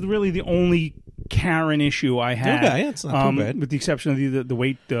that. That was really the only Karen issue I had. Okay, it's not too bad. With the exception of the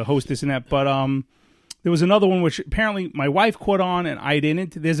weight, the hostess and that. But there was another one which apparently my wife caught on and I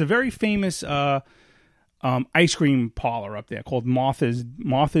didn't. There's a very famous ice cream parlor up there called Martha's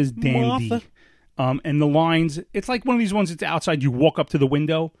Dandy. Martha? And the lines, it's like one of these ones that's outside. You walk up to the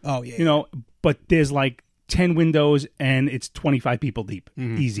window. Oh, yeah. You know, but there's like 10 windows and it's 25 people deep.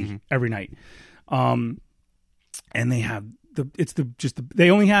 Easy every night. And they have they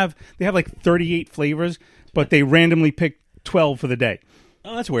have like 38 flavors, but they randomly pick 12 for the day.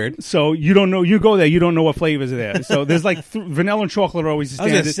 Oh, that's weird. So you don't know. You go there, you don't know what flavors are there. So there's like vanilla and chocolate are always the I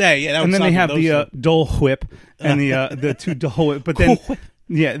was standard. gonna say, yeah, that and would then they suck have with the those Dole Whip and the two Dole Whip. But then,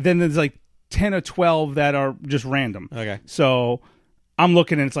 then there's like 10 or 12 that are just random. Okay. So I'm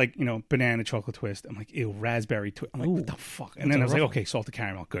looking and it's like, banana chocolate twist. I'm like, ew, raspberry twist. I'm like, what the fuck? And then I was like, okay, salted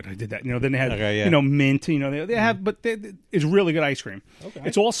caramel. Good. I did that. Then they had, mint. They have, but it's really good ice cream. Okay.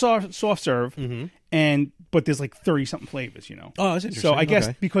 It's all soft serve. But there's like 30 something flavors, Oh, that's interesting. So I guess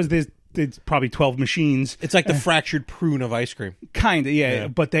because there's probably 12 machines. It's like the fractured prune of ice cream. Kind of, yeah.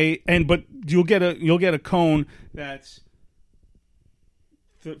 But you'll get a cone that's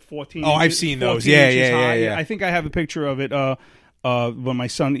 14. Oh, I've seen those. Inches Yeah. high. I think I have a picture of it. When my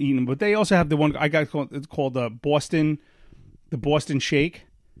son eating them, but they also have the one I got called. It's called the Boston Shake,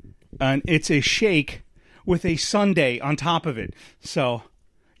 and it's a shake with a sundae on top of it. So,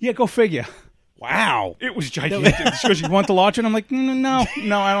 yeah, go figure. Wow, it was gigantic. She goes, "You want the large one?" I'm like, no,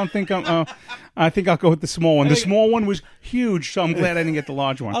 I don't think I think I'll go with the small one. The small one was huge, so I'm glad I didn't get the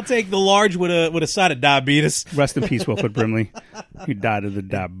large one. I'll take the large with a side of diabetes. Rest in peace, Wilford Brimley. He died of the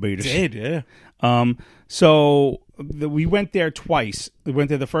diabetes. Did, yeah. So we went there twice. We went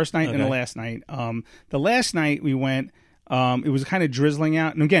there the first night and the last night. The last night we went, it was kind of drizzling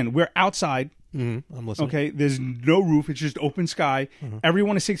out. And again, we're outside. I'm listening. Okay, there's no roof. It's just open sky.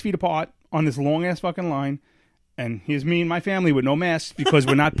 Everyone is 6 feet apart on this long-ass fucking line. And here's me and my family with no masks because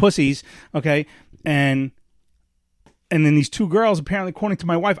we're not pussies. Okay, and then these two girls, apparently, according to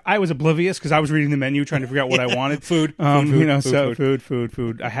my wife, I was oblivious because I was reading the menu trying to figure out what I wanted. Food.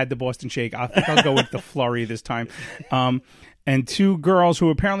 Food. I had the Boston Shake. I think I'll go with the flurry this time. And two girls who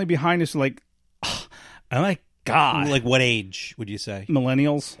were apparently behind us, like, I'm like, God. Like what age would you say?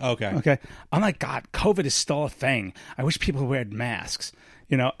 Millennials. Okay. I'm like, God, COVID is still a thing. I wish people weared masks.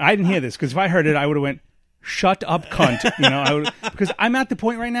 I didn't hear this because if I heard it, I would have went, shut up, cunt. Because I'm at the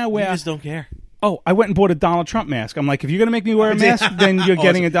point right now where you just don't care. Oh, I went and bought a Donald Trump mask. I'm like, if you're going to make me wear a mask, then you're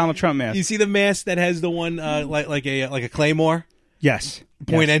getting a Donald Trump mask. You see the mask that has the one like a claymore? Yes.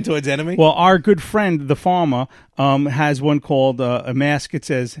 Point end towards enemy? Well, our good friend, the farmer, has one called a mask. It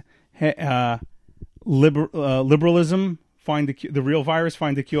says, liberalism, find the real virus,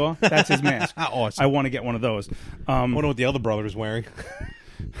 find the cure. That's his mask. Awesome. I want to get one of those. I wonder what the other brother is wearing.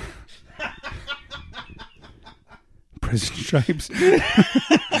 Prison stripes. So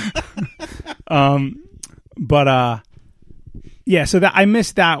that I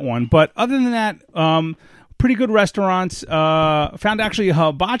missed that one. But other than that, pretty good restaurants. Found actually a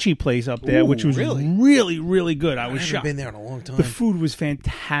hibachi place up there, which was really, really good. I was shocked. Been there in a long time. The food was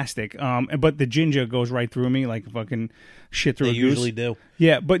fantastic. But the ginger goes right through me like fucking shit through a goose. They usually do.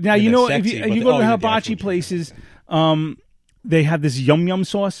 Yeah, but now if you go to the hibachi places, they have this yum yum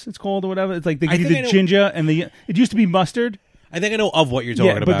sauce. It's called or whatever. It's like they give you the ginger and it used to be mustard. I think I know of what you're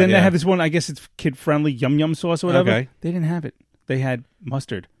talking about. But then they have this one. I guess it's kid friendly yum yum sauce or whatever. Okay. They didn't have it. They had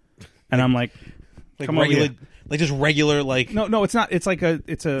mustard, and I'm like come regular, over here. like just regular like. No, it's not. It's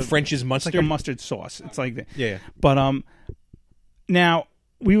a French's mustard. It's like a mustard sauce. It's like that. Yeah. But now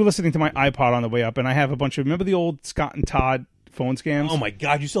we were listening to my iPod on the way up, and I have a bunch of remember the old Scott and Todd phone scams. Oh my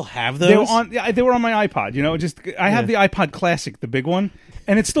God, you still have those? They were on my iPod. I have the iPod Classic, the big one,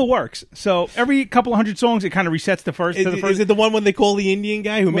 and it still works. So every couple of hundred songs, it kind of resets the first. Is it the one when they call the Indian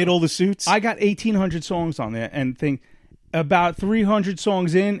guy who made all the suits? I got 1,800 songs on there, and think about 300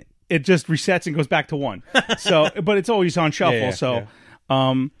 songs in, it just resets and goes back to one. So, but it's always on shuffle.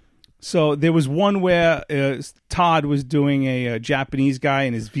 So there was one where Todd was doing a Japanese guy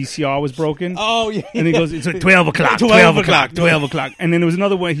and his VCR was broken. Oh, yeah. And he goes, it's like 12 o'clock, 12 o'clock, 12 o'clock. And then there was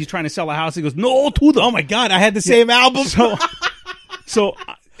another way he's trying to sell a house. He goes, no, to the. Oh, my God. I had the same album. So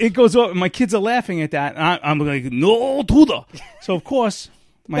it goes up, and my kids are laughing at that. And I'm like, no, to the. So, of course,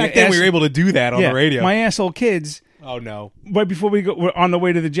 back then we were able to do that on the radio. My asshole kids. Oh, no. Right before we're on the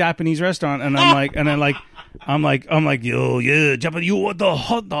way to the Japanese restaurant, and I'm like, yo, yeah, Japanese, you want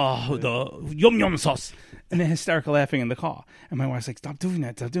the yum yum sauce, and they're hysterical laughing in the car, and my wife's like, stop doing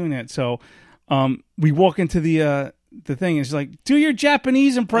that. So, we walk into the thing, and she's like, do your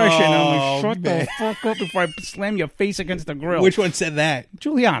Japanese impression. And I'm like, shut the fuck up before I slam your face against the grill. Which one said that?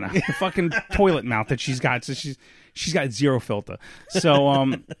 Juliana, the fucking toilet mouth that she's got. So she's got zero filter.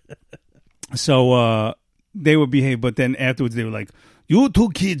 So they would behave, but then afterwards they were like, you two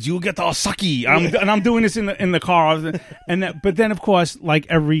kids, you get all sucky. And I'm doing this in the car, but then of course, like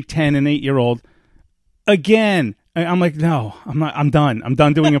every 10 and 8-year-old, again, I'm like, no, I'm not. I'm done. I'm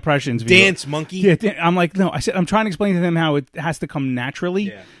done doing impressions. Dance, monkey. Yeah, I'm like, no. I said, I'm trying to explain to them how it has to come naturally.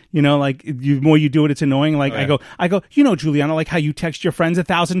 Yeah. You know, like the more you do it, it's annoying. Like I go, you know, Juliana, like how you text your friends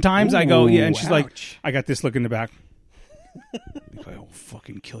 1,000 times. Ooh, I go, yeah, and she's like, I got this look in the back. I will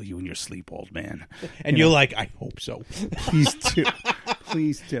fucking kill you in your sleep, old man. And you're like, I hope so. Please do.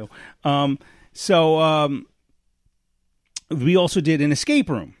 Please do. So we also did an escape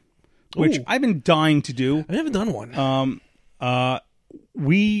room, which I've been dying to do. I've never done one.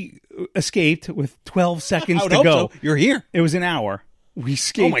 We escaped with 12 seconds to go. So. You're here. It was an hour. We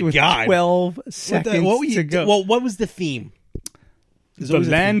escaped with 12 seconds to go. Well, what was the theme? The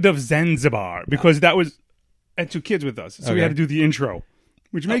land of Zanzibar, because that was... I had 2 kids with us, so we had to do the intro,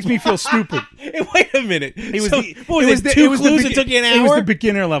 which makes me feel stupid. Wait a minute. It was two clues. It took you an hour. It was the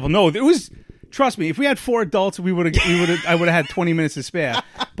beginner level. No, it was. Trust me. If we had 4 adults, I would have had 20 minutes to spare.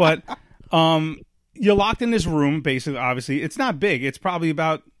 But you're locked in this room. Basically, obviously, it's not big. It's probably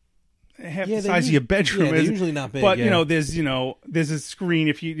about half the size of your bedroom. Yeah, they're usually not big. But there's a screen.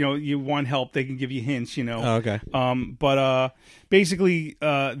 If you want help, they can give you hints. Oh, okay. But basically,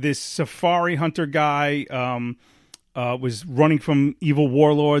 this safari hunter guy was running from evil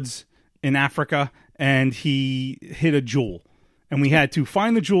warlords in Africa, and he hit a jewel, and we had to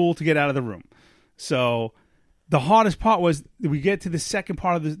find the jewel to get out of the room. So the hardest part was we get to the second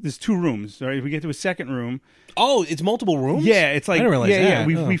part of there's 2 rooms. Right, we get to a second room. Oh, it's multiple rooms? Yeah, it's like I didn't realize that.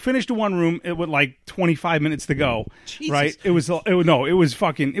 Yeah. We finished the one room with like 25 minutes to go. Jesus. Right? It was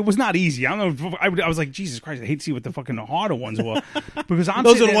not easy. I don't know. I was like, Jesus Christ, I hate to see what the fucking harder ones were, because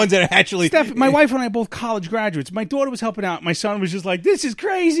those are the ones that actually. Steph, my wife and I are both college graduates. My daughter was helping out. My son was just like, this is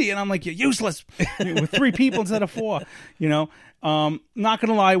crazy, and I'm like, you're useless with 3 people instead of 4. Not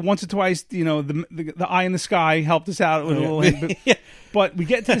gonna lie, once or twice, the eye in the sky helped us out with a little. But we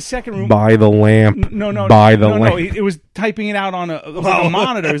get to the second room. By the lamp. No. It was typing it out on a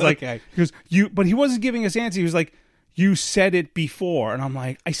monitor. It was like, okay. But he wasn't giving us answers. He was like, you said it before, and I'm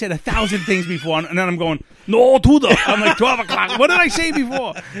like, I said 1,000 things before, and then I'm going, no, to the. I'm like 12 o'clock. What did I say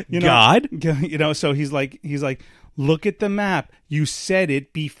before? God. So he's like. Look at the map. You said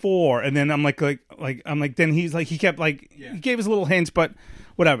it before, and then I'm like. Then he's like, he kept like, he gave us little hints, but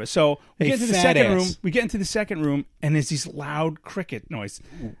whatever. So we get into the second room. We get into the second room, and there's this loud cricket noise,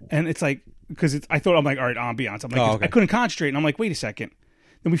 and it's like because I thought I'm like, all right, ambiance. I'm like, I couldn't concentrate, and I'm like, wait a second.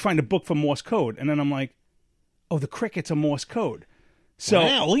 Then we find a book for Morse code, and then I'm like, oh, the cricket's a Morse code. So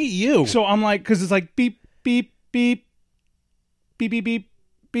wow, look at you. So I'm like, because it's like beep beep beep beep beep beep.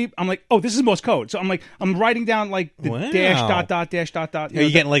 Beep. I'm like, oh, this is Morse code. So I'm writing down like the dash dot dash dot. Are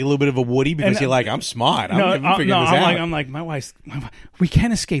you getting like a little bit of a Woody because you're like, I'm smart. I'm figuring this out. I'm like, my wife, we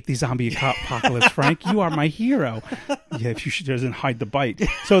can escape the zombie apocalypse, Frank. You are my hero. Yeah, if she doesn't hide the bite.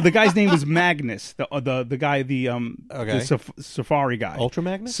 So the guy's name was Magnus. The guy, the safari guy, Ultra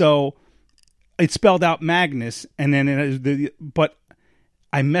Magnus. So it spelled out Magnus, and then but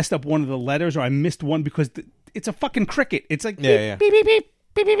I messed up one of the letters, or I missed one because it's a fucking cricket. It's like beep beep beep beep.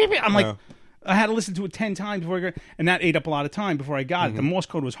 Beep, beep, beep, beep. I'm like, I had to listen to it 10 times before I got, and that ate up a lot of time before I got it. The Morse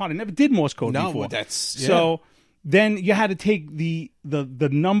code was hard. I never did Morse code before. So then you had to take the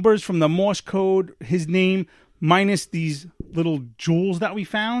numbers from the Morse code, his name, minus these little jewels that we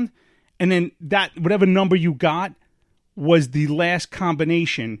found, and then that whatever number you got was the last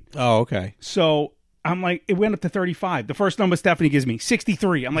combination. Oh, okay. So I'm like, it went up to 35. The first number Stephanie gives me,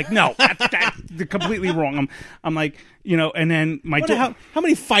 63. I'm like, no, that's completely wrong. I'm like, and then how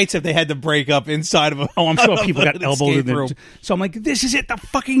many fights have they had to break up inside of a? Oh, I'm sure people got elbowed in there. So I'm like, this is it. The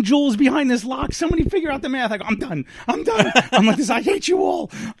fucking jewels behind this lock. Somebody figure out the math. I go, I'm done. I'm like this. I hate you all.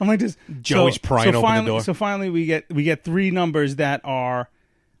 I'm like this. Joey's prying open the door. So finally, we get 3 numbers that are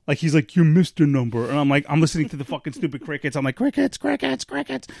Like he's like, you missed your number, and I'm like, I'm listening to the fucking stupid crickets. I'm like, crickets.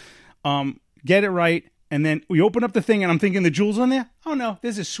 Get it right, and then we open up the thing, and I'm thinking the jewel's on there. Oh no,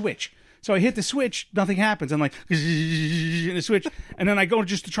 there's a switch. So I hit the switch, nothing happens. I'm like, in the switch, and then I go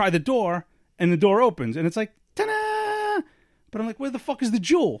just to try the door, and the door opens, and it's like, ta-da! But I'm like, where the fuck is the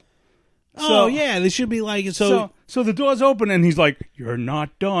jewel? Oh yeah, they should be like so the door's open, and he's like, you're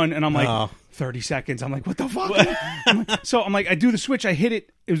not done, and I'm like. 30 seconds. I'm like, what the fuck? I'm like, I do the switch. I hit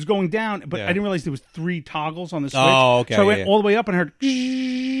it. It was going down, but I didn't realize there was 3 toggles on the switch. Oh, okay. So I went all the way up and heard.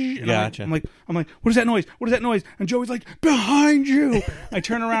 And Gotcha. I'm like, what is that noise? What is that noise? And Joey's like, behind you. I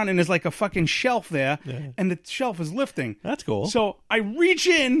turn around and there's like a fucking shelf there, and the shelf is lifting. That's cool. So I reach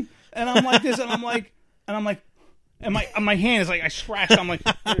in and I'm like this, and I'm like. And my hand is like I scratched. I'm like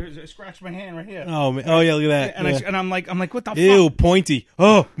I scratched my hand right here. Oh man. Oh yeah, look at that. And I'm like what the fuck? Ew, pointy.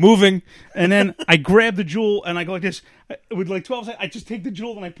 Oh, moving. And then I grab the jewel and I go like this. With like 12 seconds, I just take the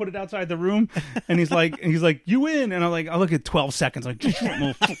jewel and I put it outside the room. And he's like, you in? And I'm like, I look at 12 seconds. Like,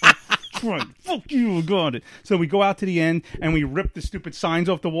 fuck you, God. So we go out to the end and we rip the stupid signs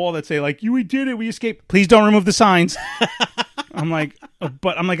off the wall that say like, we did it, we escaped. Please don't remove the signs. I'm like,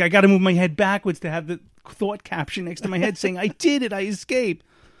 I got to move my head backwards to have the thought caption next to my head saying, I did it, I escaped.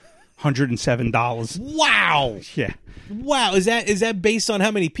 $107. Wow. Yeah. Wow. Is that based on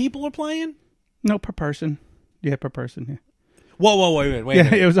how many people are playing? No, per person. Yeah, per person. Yeah. Whoa, wait a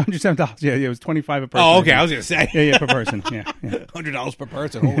minute. It was $107. Yeah, it was $25 a person. Oh, okay. I was gonna say. Yeah, per person. Yeah. $100 per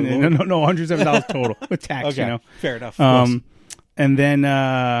person. Holy no, $107 total with tax. Okay. You know, fair enough. And then,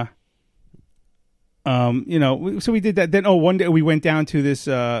 so we did that. Then, one day we went down to this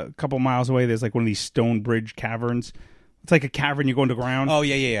couple miles away. There's like one of these stone bridge caverns. It's like a cavern you go underground. Oh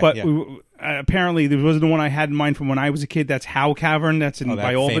yeah. But apparently, there wasn't the one I had in mind from when I was a kid. That's Howe Cavern. That's in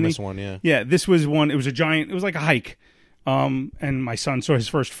by Albany. Famous one, yeah. Yeah, this was one. It was a giant. It was like a hike. And my son saw his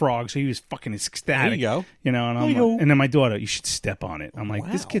first frog, so he was fucking ecstatic. There you go. You know, and then my daughter, you should step on it. I'm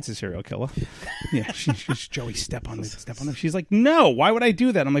like, this kid's a serial killer. Yeah, she's Joey, step on it. She's like, no, why would I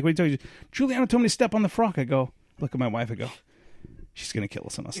do that? I'm like, what are you talking? Juliana told me to step on the frog. I go, look at my wife. I go, she's gonna kill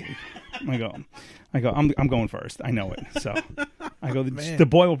us in our sleep. I go, I'm going first. I know it. So I go, the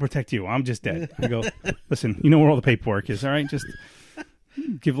boy will protect you. I'm just dead. I go, listen, you know where all the paperwork is, all right? Just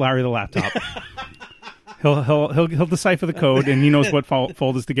give Larry the laptop. He'll decipher the code, and he knows what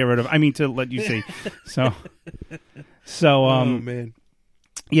folders to get rid of. I mean, to let you see. So oh man,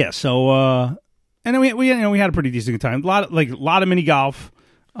 yeah. So and then we had a pretty decent time. A lot of mini golf.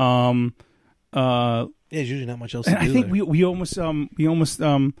 There's usually not much else. And to do I think there. we almost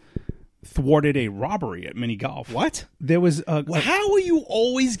thwarted a robbery at mini golf. What? There was how are you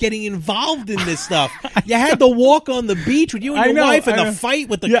always getting involved in this stuff? You had to walk on the beach with you and your wife and the fight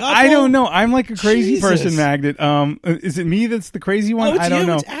with the couple? I don't know. I'm like a crazy Jesus. person, Magnet. Is it me that's the crazy one? Oh, it's I don't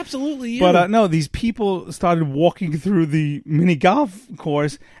know. It's absolutely you. But no, these people started walking through the mini golf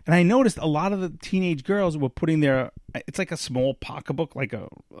course, and I noticed a lot of the teenage girls were putting their. It's like a small pocketbook, like a.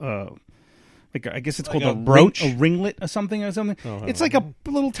 I guess it's like called a brooch, a ringlet or something. It's like a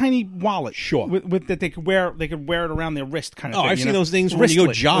little tiny wallet, sure, with that they could wear. They could wear it around their wrist, kind of. Oh, thing, I've seen those things when you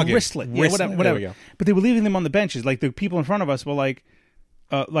go jogging. Wristlet, yeah, whatever. There we go. But they were leaving them on the benches. Like the people in front of us were like,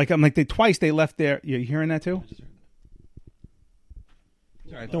 twice they left their. You hearing that too?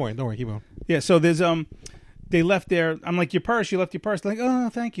 All right, don't worry, keep going. Yeah, so there's they left their. I'm like, your purse. You left your purse. They're like, oh,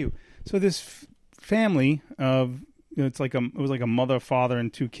 thank you. So this family of it was like a mother, father,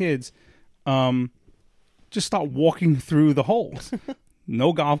 and 2 kids. Just start walking through the holes.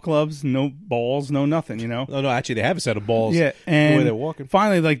 No golf clubs, no balls, no nothing, you know? No, actually, they have a set of balls. Yeah, and the way they're walking.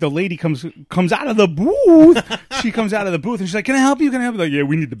 Finally, like, the lady comes out of the booth. She comes out of the booth, and she's like, can I help you? Like, yeah,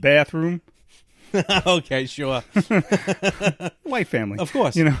 we need the bathroom. Okay, sure. White family. Of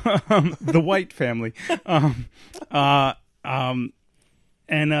course. You know, the white family.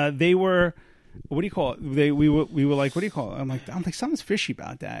 And they were... What do you call it? We were like, what do you call it? I'm like, something's fishy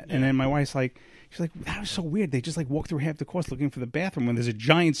about that. Yeah. And then my wife's like, she's like, that was so weird. They just like walk through half the course looking for the bathroom when there's a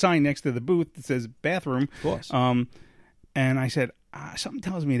giant sign next to the booth that says bathroom. Of course. And I said, something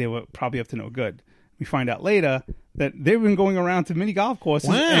tells me they were probably up to no good. We find out later that they've been going around to mini golf courses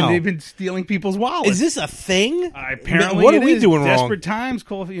and they've been stealing people's wallets. Is this a thing? Apparently, what are we doing wrong? Desperate times,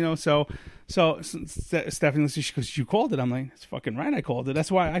 So Stephanie, she goes, you called it. I'm like, that's fucking right, I called it.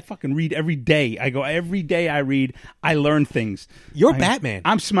 That's why I fucking read every day. I go, every day I read, I learn things. You're Batman.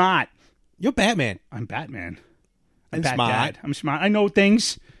 I'm smart. You're Batman. I'm Batman. I'm smart. Dad. I'm smart. I know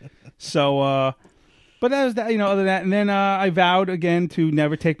things. So, but that was that, other than that. And then I vowed again to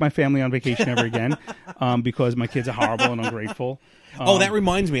never take my family on vacation ever again because my kids are horrible and ungrateful. That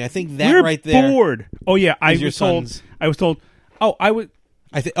reminds me. I think that we're right there. Bored. Oh, yeah. I was told.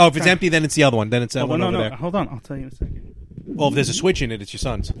 If it's empty, then it's the other one. Then it's that one over there. Hold on, I'll tell you in a second. Well, if there's a switch in it, it's your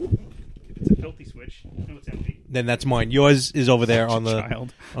son's. It's a filthy switch. No, it's empty. Then that's mine. Yours is over there on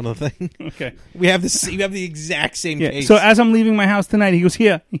the thing. Okay. We have this. You have the exact same case. So as I'm leaving my house tonight, he goes,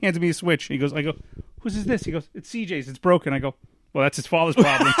 "Here." He hands me a switch. I go, "Whose is this?" He goes, "It's CJ's. It's broken." I go, "Well, that's his father's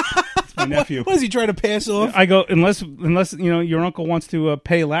problem." It's my nephew. What is he trying to pass off? I go, unless your uncle wants to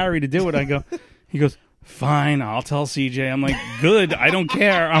pay Larry to do it. I go. He goes, "Fine, I'll tell CJ." I'm like, "Good, I don't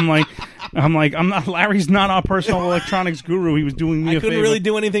care." I'm like, I'm not. Larry's not our personal electronics guru. He was doing me a favor. I couldn't really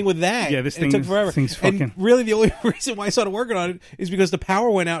do anything with that. Yeah, this thing took forever. Thing's fucking. And really, the only reason why I started working on it is because the power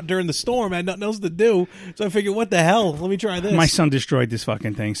went out during the storm. I had nothing else to do, so I figured, what the hell? Let me try this. My son destroyed this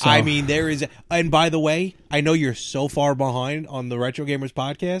fucking thing. So. I mean, there is. And by the way, I know you're so far behind on the Retro Gamers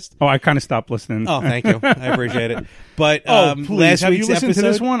podcast. Oh, I kind of stopped listening. Oh, thank you. I appreciate it. But please, last have week's you listened episode, to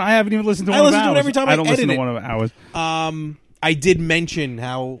this one? I haven't even listened to one. I listen of to ours. it every time I don't listen to edit one of ours. I did mention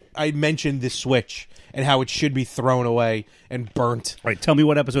how I mentioned this Switch and how it should be thrown away and burnt. All right, tell me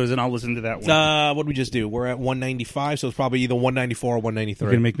what episode it is, and I'll listen to that one. What did we just do? We're at 195, so it's probably either 194 or 193.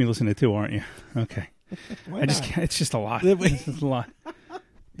 You're gonna make me listen to two, aren't you? Okay. I just can't. It's just a lot. It's just a lot.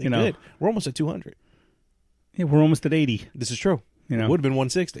 You know, we're almost at 200. Yeah, we're almost at 80. This is true. You know, it would have been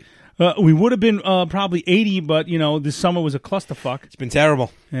 160. We would have been probably 80, but this summer was a clusterfuck. It's been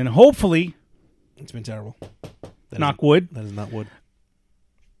terrible, and hopefully, it's been terrible. Knock wood. That is not wood.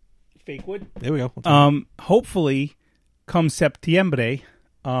 Fake wood. There we go. Hopefully, come Septiembre,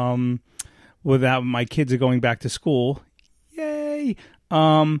 without my kids are going back to school. Yay!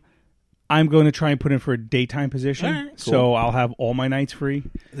 I'm going to try and put in for a daytime position, right, cool. So I'll have all my nights free.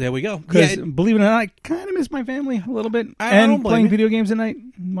 There we go. Because believe it or not, I kind of miss my family a little bit, and playing video games at night,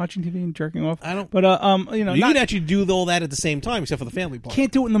 watching TV and jerking off. I don't. But you can actually do all that at the same time, except for the family part.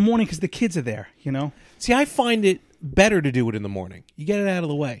 Can't do it in the morning because the kids are there. See, I find it better to do it in the morning. You get it out of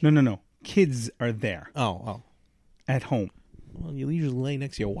the way. No. Kids are there. Oh. At home. Well, you usually lay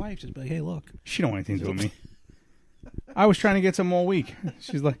next to your wife. Just be like, hey, look. She don't want anything to do with me. I was trying to get some all week.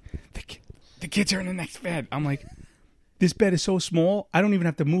 She's like, the kids are in the next bed. I'm like, this bed is so small, I don't even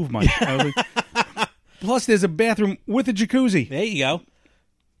have to move much. Plus, there's a bathroom with a jacuzzi. There you go.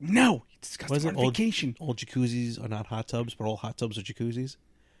 No, it's disgusting. On vacation. All jacuzzis are not hot tubs, but all hot tubs are jacuzzis.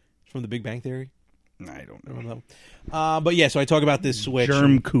 From The Big Bang Theory. I don't know. But yeah, so I talk about this Switch.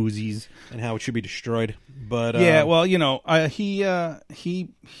 Germ koozies. And how it should be destroyed. But yeah, well, he's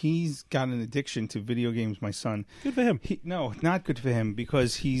got an addiction to video games, my son. Good for him. No, not good for him,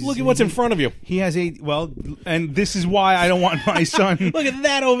 because he's... Look at what's in front of you. He has and this is why I don't want my son... Look at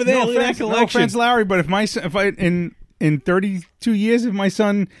that over there. Look at that collection. No offense, Larry, but in 32 years, if my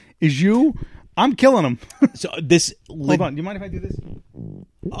son is you, I'm killing him. So this... Hold on, do you mind if I do this?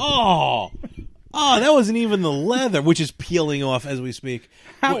 Oh, that wasn't even the leather, which is peeling off as we speak.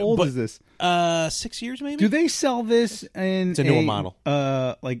 How old is this? 6 years, maybe. Do they sell this in it's a newer model?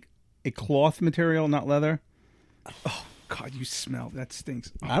 Like a cloth material, not leather? Oh God, you smell. That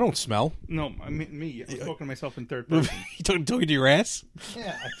stinks. I don't smell. No, I mean me. I'm talking to myself in third person. You talking to your ass?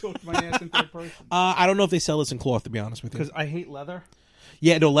 Yeah, I talk to my ass in third person. I don't know if they sell this in cloth, to be honest with you. Because I hate leather.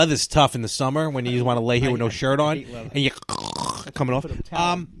 Yeah, no, leather's tough in the summer when you want to lay here with no shirt on and you coming off.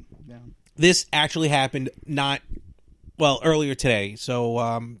 This actually happened earlier today. So,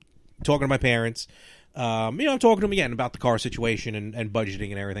 talking to my parents, I'm talking to them again about the car situation and budgeting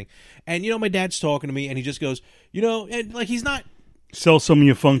and everything. And, my dad's talking to me and he just goes, and like he's not... Sell some of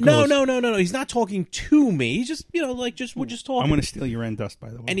your Funkos. No. He's not talking to me. He's just, we're just talking. I'm going to steal your end dust, by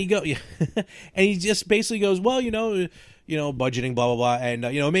the way. And and he just basically goes, well, budgeting, blah, blah, blah. And,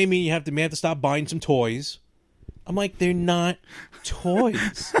 it may mean you may have to stop buying some toys. I'm like, they're not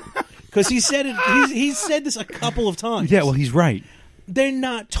toys. Because he said it. He's said this a couple of times. Yeah, well, he's right. They're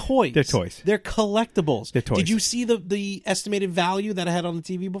not toys. They're toys. They're collectibles. They're toys. Did you see the estimated value that I had on the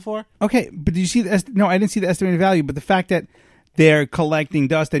TV before? Okay, but did you see no, I didn't see the estimated value. But the fact that they're collecting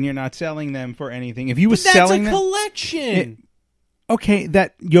dust and you're not selling them for anything. If you were selling them, that's a collection. Okay,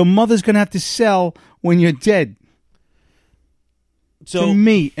 that your mother's going to have to sell when you're dead. So to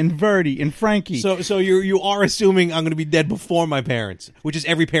me and Verdi and Frankie. So you are assuming I'm going to be dead before my parents, which is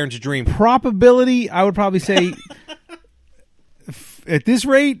every parent's dream. Probability, I would probably say, at this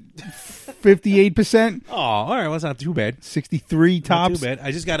rate, 58%. Oh, all right. Well, that's not too bad. 63 tops. Not too bad.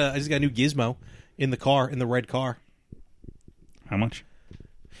 I just got a new gizmo in the car, in the red car. How much?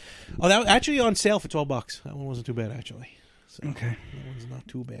 Oh, that was actually on sale for $12. That one wasn't too bad, actually. So, okay. That one's not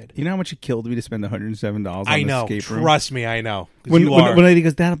too bad. You know how much it killed me to spend $107 on I know. escape room? Trust me, I know. When the lady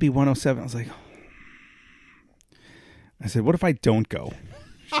goes, that'll be $107, I was like, I said, what if I don't go?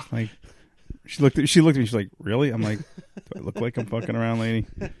 She looked at me. She's like, "Really?" I'm like, "Do I look like I'm fucking around, lady?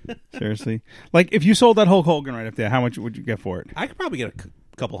 Seriously? Like, if you sold that Hulk Hogan right up there, how much would you get for it? I could probably get a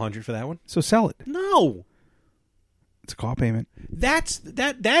couple $100 for that one. So sell it. No, It's a car payment. That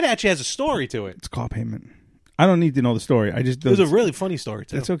actually has a story to it. It's a car payment. I don't need to know the story. I just. It was a really funny story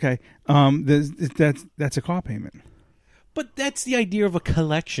too. That's okay. That's a car payment. But that's the idea of a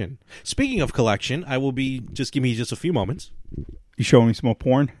collection. Speaking of collection, I will be give me just a few moments. You showing me some more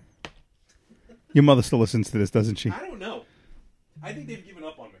porn? Your mother still listens to this, doesn't she? I don't know. I think they've given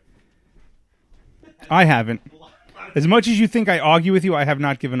up on me. I haven't. As much as you think I argue with you, I have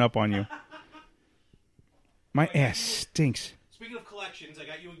not given up on you. My ass stinks. Speaking of collections, I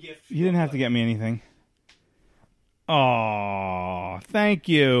got you a gift. You didn't have to get me anything. Oh, thank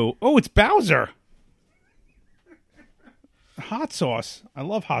you. Oh, it's Bowser. Hot sauce. I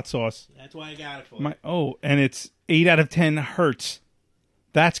love hot sauce. That's why I got it for you. And it's 8 out of 10 hurts.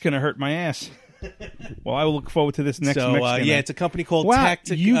 That's going to hurt my ass. Well, I will look forward to this next Mexican. It's a company called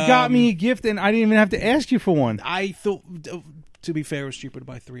Tactic. You got me a gift, and I didn't even have to ask you for one. I thought, to be fair, it was cheaper to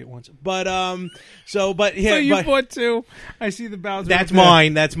buy 3 at once. But So you bought 2. I see the Bowser. That's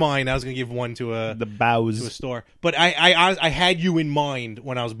mine. That's mine. I was going to give one to the Bows to a store. But I had you in mind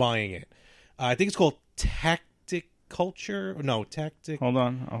when I was buying it. I think it's called Tactic Culture. No, Tactic. Hold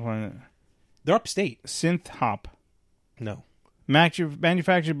on, I'll find it. They're upstate. Synth Hop. No.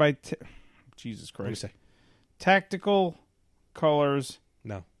 Manufactured by. Jesus Christ. Let me say. Tactical Colors.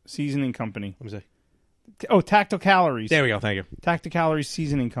 No. Seasoning Company. Let me say. Tactile Calories. There we go. Thank you. Tactile Calories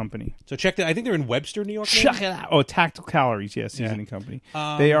Seasoning Company. So check that. I think they're in Webster, New York. Check it out. Tactile Calories. Yes, Seasoning Company.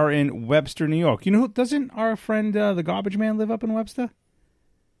 They are in Webster, New York. You know, doesn't our friend the Garbage Man live up in Webster?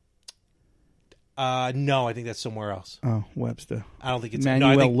 No, I think that's somewhere else. Oh, Webster. I don't think it's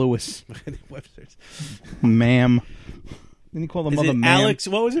Manuel Lewis. Webster's. Ma'am. Didn't he call the mother ma'am? Alex?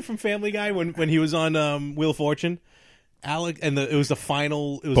 What was it from Family Guy when he was on Wheel of Fortune? Alex, and it was the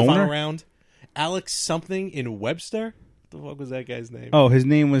final. It was the final round. Alex something in Webster. What the fuck was that guy's name? Oh, his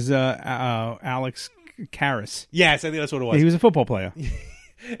name was Alex Karras. Yes, I think that's what it was. Yeah, he was a football player.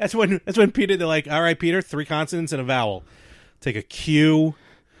 That's when Peter. They're like, all right, Peter, 3 consonants and a vowel. Take a Q.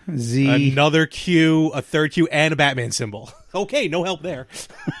 Z. Another Q, a third Q, and a Batman symbol. Okay, no help there.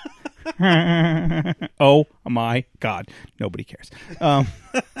 Oh my God! Nobody cares.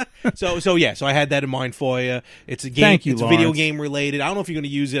 So I had that in mind for you. It's a game. Thank you, it's Lawrence. Video game related. I don't know if you're going to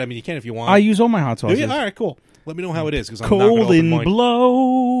use it. I mean, you can if you want. I use all my hot sauces. All right, cool. Let me know how it is because I'm Cold not going to open and mine.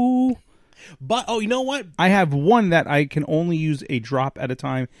 blow. But you know what? I have one that I can only use a drop at a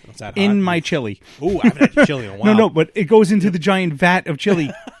time in my chili. Ooh, I haven't had chili in a while. No, but it goes into the giant vat of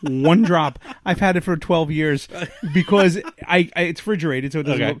chili. One drop. I've had it for 12 years because it's refrigerated, so it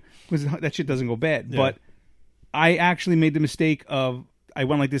doesn't go, because that shit doesn't go bad. Yeah. But I actually made the mistake of I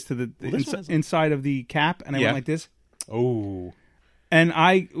went like this to the inside of the cap, and I went like this. Oh. And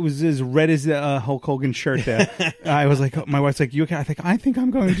I was as red as the Hulk Hogan shirt there. I was like, my wife's like, you okay? I think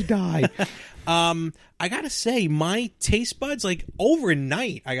I'm going to die. I got to say, my taste buds, like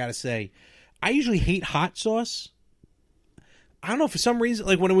overnight, I got to say, I usually hate hot sauce. I don't know, for some reason,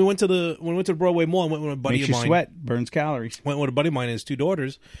 like when we went to the Broadway Mall, I went with a buddy Makes of you mine. Sweat, burns calories. Went with a buddy of mine and his 2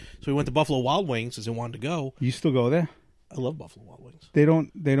 daughters. So we went to Buffalo Wild Wings because they wanted to go. You still go there? I love Buffalo Wild Wings. They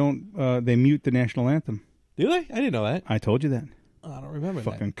mute the national anthem. Do they? I didn't know that. I told you that. I don't remember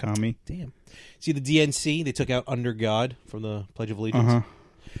that. Fucking commie. Damn. See, the DNC, they took out Under God from the Pledge of Allegiance.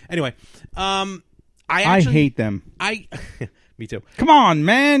 Anyway, I hate them. Me too. Come on,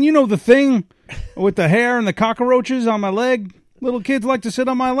 man. You know the thing with the hair and the cockroaches on my leg? Little kids like to sit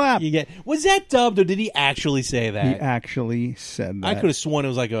on my lap. Was that dubbed, or did he actually say that? He actually said that. I could have sworn it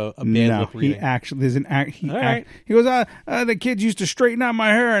was like a bad lip reading. He actually, he goes, the kids used to straighten out my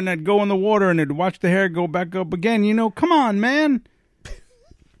hair and I'd go in the water and they'd watch the hair go back up again. You know, come on, man.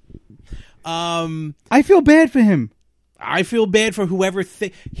 I feel bad for him. I feel bad for whoever.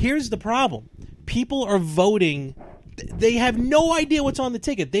 Here's the problem. People are voting. They have no idea what's on the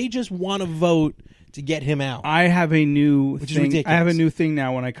ticket. They just want to vote to get him out. I have a new Which thing. is ridiculous. I have a new thing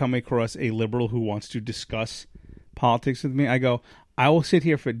now when I come across a liberal who wants to discuss politics with me. I go, I will sit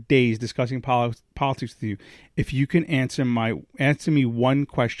here for days discussing politics with you if you can answer me one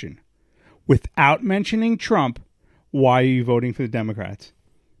question without mentioning Trump. Why are you voting for the Democrats?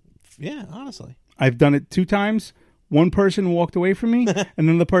 Yeah, honestly. I've done it 2 times. One person walked away from me, and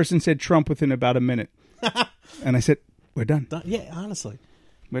then the person said Trump within about a minute. And I said, we're done. Yeah, honestly.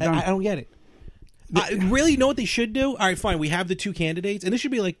 We're done. I don't get it. Really, you know what they should do? All right, fine. We have the 2 candidates, and this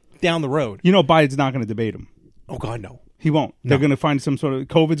should be like down the road. You know Biden's not going to debate him. Oh, God, no. He won't. No. They're going to find some sort of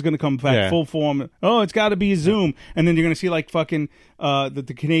COVID's going to come back full form. Oh, it's got to be a Zoom, and then you're going to see like fucking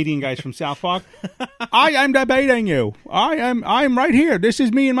the Canadian guys from South Park. I am debating you. I'm right here. This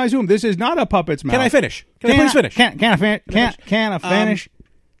is me in my Zoom. This is not a puppet's mouth. Can I finish? Can I please finish? Can I finish?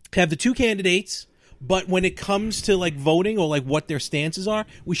 Have the two candidates, but when it comes to like voting or like what their stances are,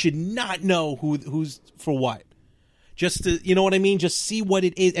 we should not know who's for what. Just to, you know what I mean? Just see what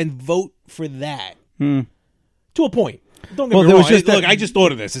it is and vote for that. To a point. Don't get me wrong. Look, I just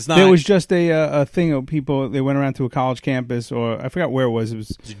thought of this. It's not. There was just a thing of people. They went around to a college campus, or I forgot where it was. It was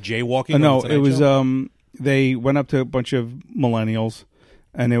jaywalking. No, it was. They went up to a bunch of millennials,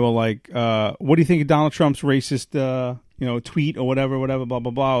 and they were like, "What do you think of Donald Trump's racist, tweet or whatever, blah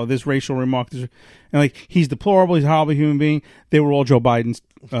blah blah, or this racial remark?" And like, he's deplorable. He's a horrible human being. They were all Joe Biden's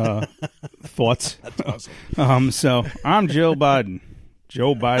thoughts. That's awesome. So I'm Joe Biden.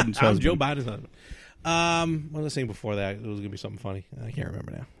 Joe Biden's husband. I'm Joe Biden's husband. What was I saying before that? It was going to be something funny. I can't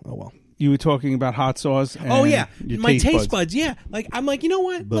remember now. Oh, well. You were talking about hot sauce. And my taste buds. Yeah. Like, I'm like, you know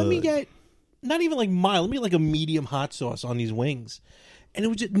what? Let me get, not even like mild, let me get like a medium hot sauce on these wings. And it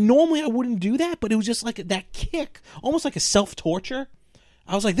was just, normally I wouldn't do that, but it was just like that kick, almost like a self-torture.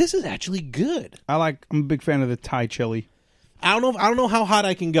 I was like, this is actually good. I'm a big fan of the Thai chili. I don't know how hot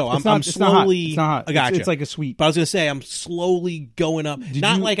I can go. I'm slowly. It's not hot. I gotcha. It's like a sweet. But I was going to say, I'm slowly going up.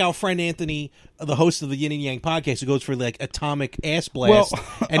 Like our friend Anthony, the host of the Yin and Yang podcast, who goes for like atomic ass blast,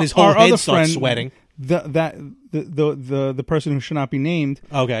 and his whole head starts sweating. The person who should not be named.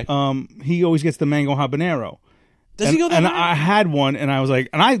 Okay. He always gets the mango habanero. Does he go that high? I had one, and I was like,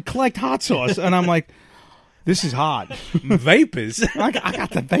 and I collect hot sauce, and I'm like, this is hot. Vapors. I got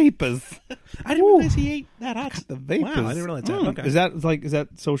the vapors. I didn't realize he ate that hot. I got the vapors. Wow, I didn't realize that. Okay. Is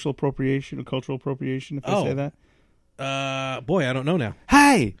that social appropriation or cultural appropriation? If I say that. Boy, I don't know now.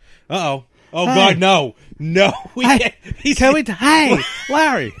 Hey. Uh-oh. Oh, hey. God, no. No. Hey,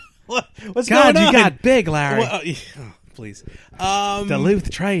 Larry. What's going on? You got big, Larry. Well, please. Duluth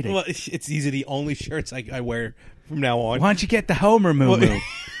Trading. Well, these are the only shirts I wear from now on. Why don't you get the Homer moo-moo?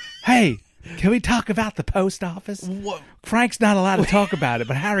 Hey. Can we talk about the post office? What? Frank's not allowed to talk about it,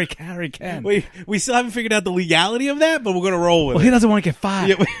 but Harry can. We still haven't figured out the legality of that, but we're going to roll with it. Well, he doesn't want to get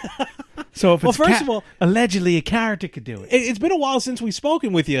fired. Yeah. So if first of all, allegedly a character could do it. It's been a while since we've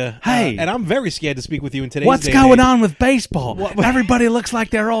spoken with you. Hey. And I'm very scared to speak with you in today's What's day going and age. on with baseball? Everybody looks like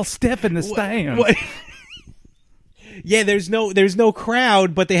they're all stiff in the stands. Yeah, there's no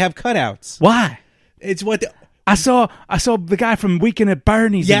crowd, but they have cutouts. Why? It's what... I saw the guy from Weekend at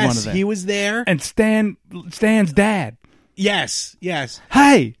Bernie's in one of them. Yes, he was there. And Stan's dad. Yes.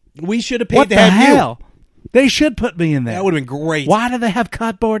 Hey. We should have paid what to the have hell? You. They should put me in there. That would have been great. Why do they have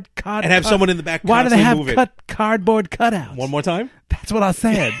cardboard and have someone in the back Why do they have move cardboard cutouts? One more time? That's what I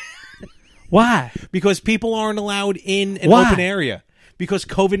said. Why? Because people aren't allowed in an open area. Because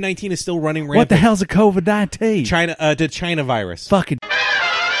COVID-19 is still running rampant. What the hell's a COVID-19? The China virus. Fucking...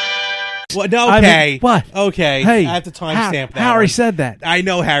 Well, okay. I mean, what? Okay. Hey, I have to timestamp that. Harry one. said that. I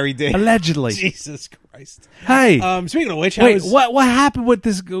know Harry did. Allegedly. Jesus Christ. Hey. Speaking of which, what happened with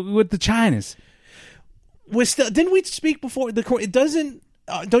the Chinas? We're still. Didn't we speak before? It doesn't.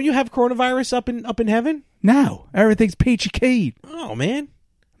 Don't you have coronavirus up in heaven? No, everything's peachy keen. Oh man.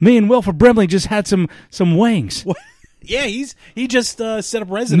 Me and Wilford Brimley just had some wings. Yeah, he just set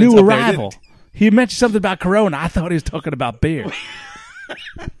up residence. New arrival. He mentioned something about Corona. I thought he was talking about beer.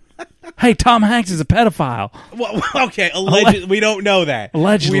 Hey, Tom Hanks is a pedophile. Well, okay, allegedly. We don't know that.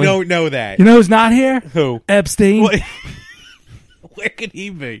 Allegedly. We don't know that. You know who's not here? Who? Epstein. Where could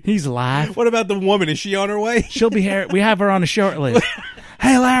he be? He's alive. What about the woman? Is she on her way? She'll be here. We have her on a short list.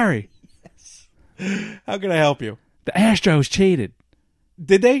 Hey, Larry. Yes. How can I help you? The Astros cheated.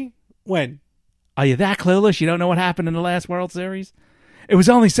 Did they? When? Are you that clueless? You don't know what happened in the last World Series? It was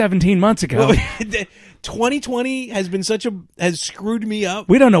only 17 months ago. 2020 has screwed me up.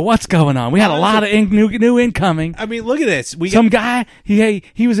 We don't know what's going on. We had a lot of new incoming. I mean, look at this. Some guy,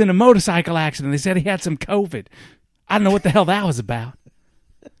 he was in a motorcycle accident. They said he had some COVID. I don't know what the hell that was about.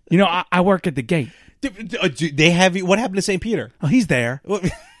 You know, I work at the gate. They have what happened to St. Peter? Oh, he's there.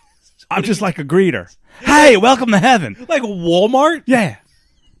 I'm just like a greeter. Hey, welcome to heaven. Like Walmart? Yeah.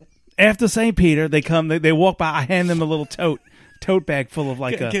 After St. Peter, they come. They walk by. I hand them a little tote bag full of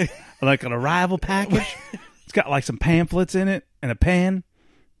like an arrival package. It's got like some pamphlets in it and a pen.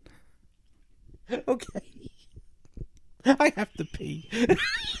 Okay. I have to pee.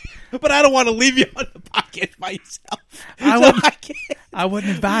 But I don't want to leave you on the podcast by yourself. I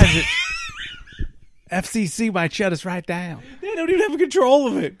wouldn't advise it. FCC might shut us right down. They don't even have control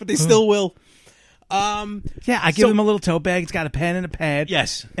of it, but they still will. Yeah, I give them a little tote bag. It's got a pen and a pad.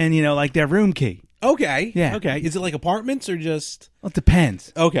 Yes. And, like their room key. Okay. Yeah. Okay. Is it like apartments or just? Well, it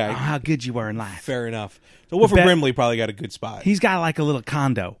depends. Okay. On how good you were in life. Fair enough. So Wilford Brimley probably got a good spot. He's got like a little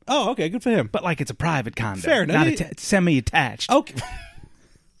condo. Oh, okay. Good for him. But like it's a private condo. Fair enough. Not semi-attached. Okay.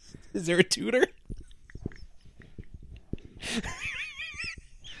 Is there a tutor?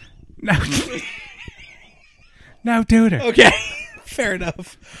 No. No tutor. Okay. Fair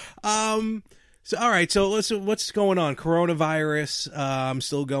enough. So all right. So what's going on? Coronavirus.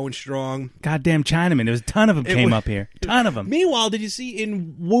 Still going strong. Goddamn Chinaman. There was a ton of them came up here. Ton of them. Meanwhile, did you see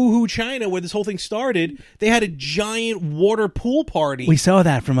in Wuhu, China, where this whole thing started, they had a giant water pool party. We saw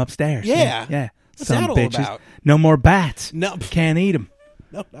that from upstairs. Yeah. Some What's that all bitches. about? No more bats. No. Can't eat them.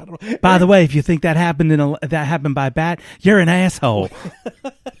 No, I don't know. By the way, if you think that happened by bat, you're an asshole.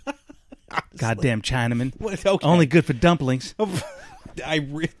 Goddamn Chinaman. Okay. Only good for dumplings.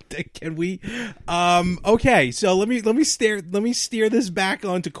 Can we? Okay, so let me steer this back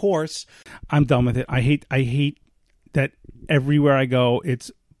onto course. I'm done with it. I hate that everywhere I go,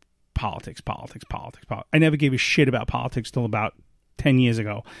 it's politics. I never gave a shit about politics till about 10 years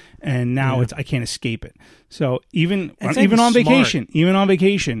ago, and now I can't escape it. So even on vacation, you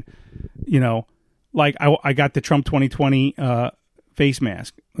know, like I got the Trump 2020 face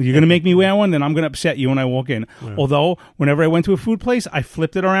mask. You're going to make me wear one, then I'm going to upset you when I walk in. Yeah. Although, whenever I went to a food place, I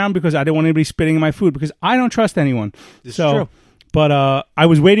flipped it around because I didn't want anybody spitting in my food because I don't trust anyone. This is true. But I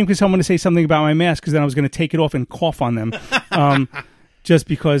was waiting for someone to say something about my mask because then I was going to take it off and cough on them. Just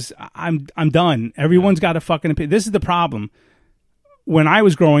because I'm done. Everyone's got a fucking opinion. This is the problem. When I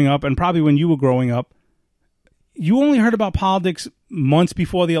was growing up, and probably when you were growing up, you only heard about politics months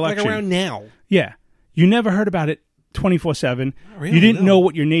before the election. Like around now. Yeah. You never heard about it 24/7. Really? You didn't know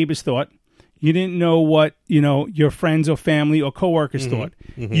what your neighbors thought. You didn't know what, your friends or family or coworkers thought.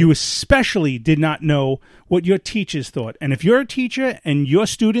 Mm-hmm. You especially did not know what your teachers thought. And if you're a teacher and your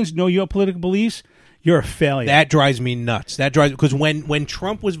students know your political beliefs, you're a failure. That drives me nuts. Because when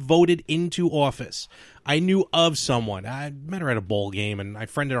Trump was voted into office, I knew of someone. I met her at a bowl game, and I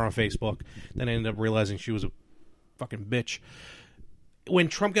friended her on Facebook. Then I ended up realizing she was a fucking bitch. When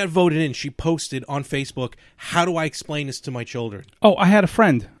Trump got voted in, she posted on Facebook, "How do I explain this to my children?" Oh, I had a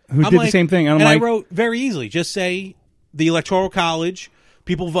friend who did the same thing. And I wrote very easily, just say, the Electoral College,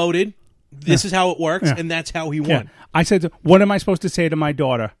 people voted, this is how it works, and that's how he won. Yeah. I said, what am I supposed to say to my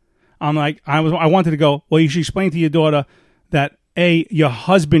daughter? I'm like, I wanted to go, well, you should explain to your daughter that, A, your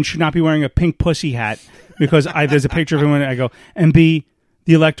husband should not be wearing a pink pussy hat because there's a picture of him in it. I go, and B,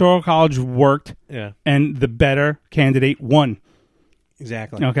 the Electoral College worked, and the better candidate won.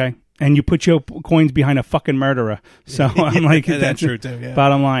 Exactly. Okay. And you put your coins behind a fucking murderer. So I'm like, that's true too. Yeah.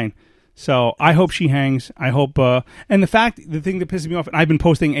 Bottom line. So I hope she hangs. I hope, and the thing that pisses me off, and I've been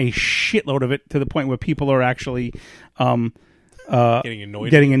posting a shitload of it to the point where people are actually getting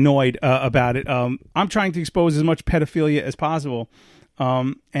annoyed about it. I'm trying to expose as much pedophilia as possible,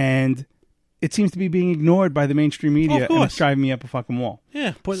 and it seems to be being ignored by the mainstream media, and it's driving me up a fucking wall.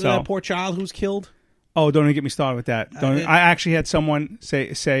 Yeah, that poor child who's killed. Oh, don't even get me started with that. I actually had someone say,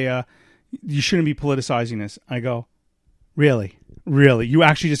 you shouldn't be politicizing this. I go, really? You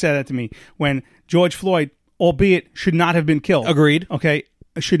actually just said that to me when George Floyd, albeit should not have been killed. Agreed. Okay,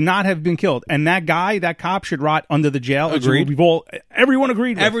 should not have been killed, and that cop should rot under the jail. Agreed. Everyone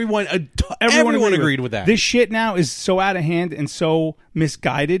agreed with. Everyone agreed with that. This shit now is so out of hand and so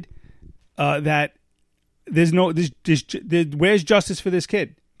misguided that there's no. Where's justice for this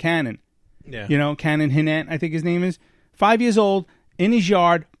kid, Cannon? Yeah. Cannon Hinnant, I think his name is. 5 years old, in his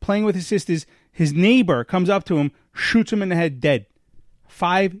yard, playing with his sisters. His neighbor comes up to him, shoots him in the head, dead.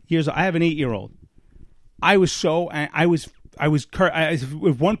 5 years old. I have an 8-year-old.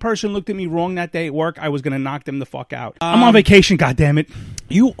 If one person looked at me wrong that day at work, I was going to knock them the fuck out. I'm on vacation, goddammit.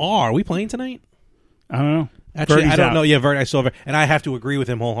 You are. Are we playing tonight? I don't know. Actually, I don't know. Yeah, I saw Verdi, and I have to agree with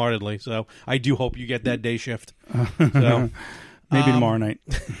him wholeheartedly. So I do hope you get that day shift. So maybe tomorrow night.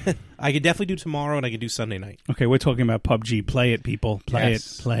 I could definitely do tomorrow, and I could do Sunday night. Okay, we're talking about PUBG. Play it, people. Play it.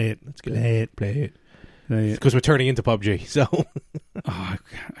 That's good. Play it. Because we're turning into PUBG. So, I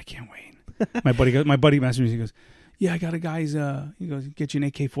can't wait. My buddy messaged me. He goes, "Yeah, I got a guy's. He goes, get you an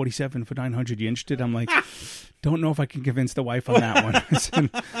AK-47 for $900. You interested?" I'm like, don't know if I can convince the wife on that one. I said,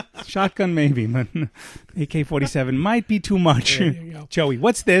 shotgun maybe, but AK-47 might be too much. Joey,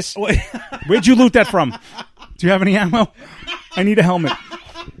 what's this? Where'd you loot that from? Do you have any ammo? I need a helmet.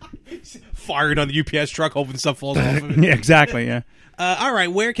 Fired on the UPS truck, hoping stuff falls off of it. Yeah, exactly, yeah. All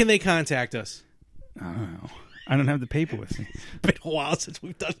right, where can they contact us? I don't know. I don't have the paper with me. It's been a while since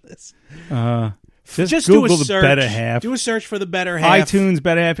we've done this. Just Google do a search. The Better Half. Do a search for The Better Half. iTunes,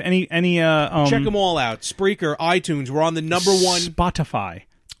 Better Half. Any check them all out. Spreaker, iTunes. We're on the number one. Spotify.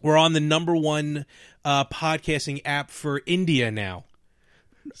 We're on the number one podcasting app for India now.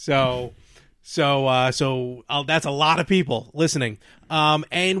 So that's a lot of people listening.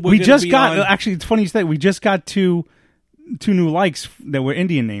 And we just got actually, it's funny you say we just got two new likes that were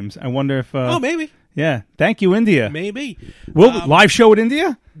Indian names. I wonder if maybe. Yeah, thank you, India. Maybe we'll live show at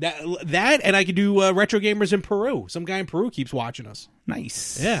India. That and I could do Retro Gamers in Peru. Some guy in Peru keeps watching us.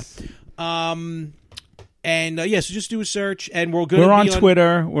 Nice. Yeah. So just do a search, and we're on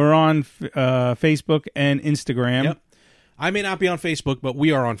Twitter, we're on Facebook and Instagram. Yep. I may not be on Facebook, but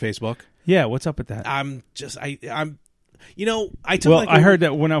we are on Facebook. Yeah, what's up with that? I heard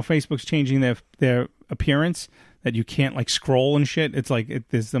that when now Facebook's changing their appearance, that you can't like scroll and shit. It's like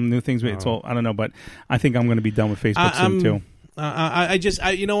there's some new things. It's all I don't know, but I think I'm going to be done with Facebook soon too.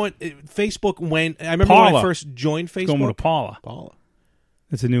 You know what? Facebook went. I remember when I first joined Facebook. Going with Paula.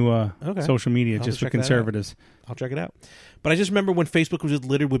 It's a new social media just for conservatives. I'll check it out. But I just remember when Facebook was just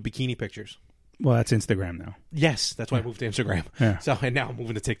littered with bikini pictures. Well, that's Instagram now. Yes, that's why I moved to Instagram. Yeah. And now I'm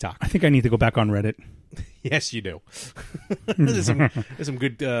moving to TikTok. I think I need to go back on Reddit. Yes, you do. There's some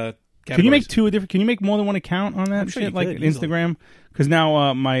good. Can you make Can you make more than one account on that shit, like Instagram? Because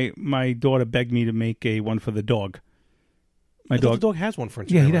now my daughter begged me to make one for the dog. The dog has one for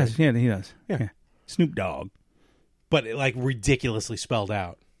Instagram. Yeah, he does. Right? Yeah, he does. Yeah. Snoop Dogg. But like ridiculously spelled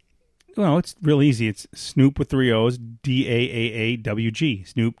out. Well, it's real easy. It's Snoop with 3 O's, DAAAWG.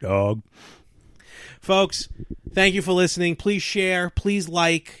 Snoop Dogg. Folks, thank you for listening. Please share. Please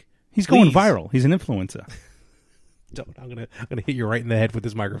like. He's going viral. He's an influencer. I'm gonna hit you right in the head with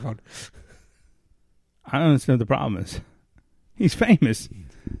this microphone. I don't understand what the problem is. He's famous.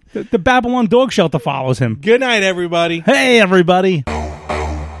 The Babylon Dog Shelter follows him. Good night, everybody. Hey, everybody.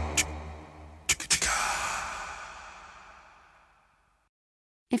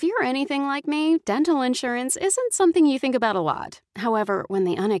 If you're anything like me, dental insurance isn't something you think about a lot. However, when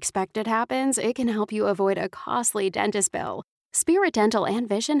the unexpected happens, it can help you avoid a costly dentist bill. Spirit Dental and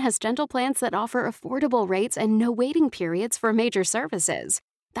Vision has dental plans that offer affordable rates and no waiting periods for major services.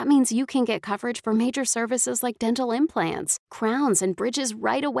 That means you can get coverage for major services like dental implants, crowns, and bridges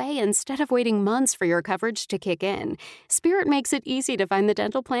right away instead of waiting months for your coverage to kick in. Spirit makes it easy to find the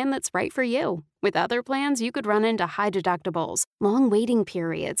dental plan that's right for you. With other plans, you could run into high deductibles, long waiting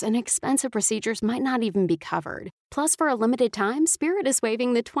periods, and expensive procedures might not even be covered. Plus, for a limited time, Spirit is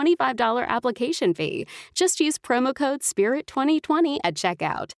waiving the $25 application fee. Just use promo code SPIRIT2020 at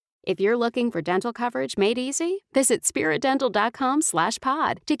checkout. If you're looking for dental coverage made easy, visit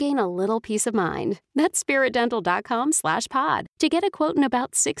spiritdental.com/pod to gain a little peace of mind. That's spiritdental.com/pod to get a quote in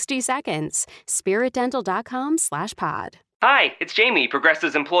about 60 seconds. spiritdental.com/pod. Hi, it's Jamie,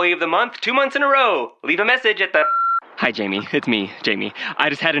 Progressive's Employee of the Month, 2 months in a row. Leave a message at the... Hi, Jamie. It's me, Jamie. I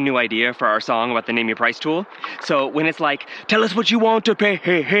just had a new idea for our song about the Name Your Price tool. So when it's like, tell us what you want to pay,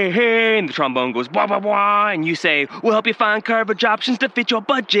 hey, hey, hey, and the trombone goes, blah, blah, blah, and you say, we'll help you find coverage options to fit your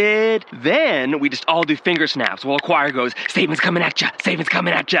budget. Then we just all do finger snaps while a choir goes, savings coming at ya, savings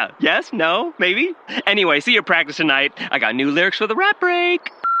coming at ya. Yes? No? Maybe? Anyway, see your practice tonight. I got new lyrics for the rap break.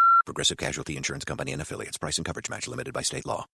 Progressive Casualty Insurance Company and Affiliates. Price and coverage match limited by state law.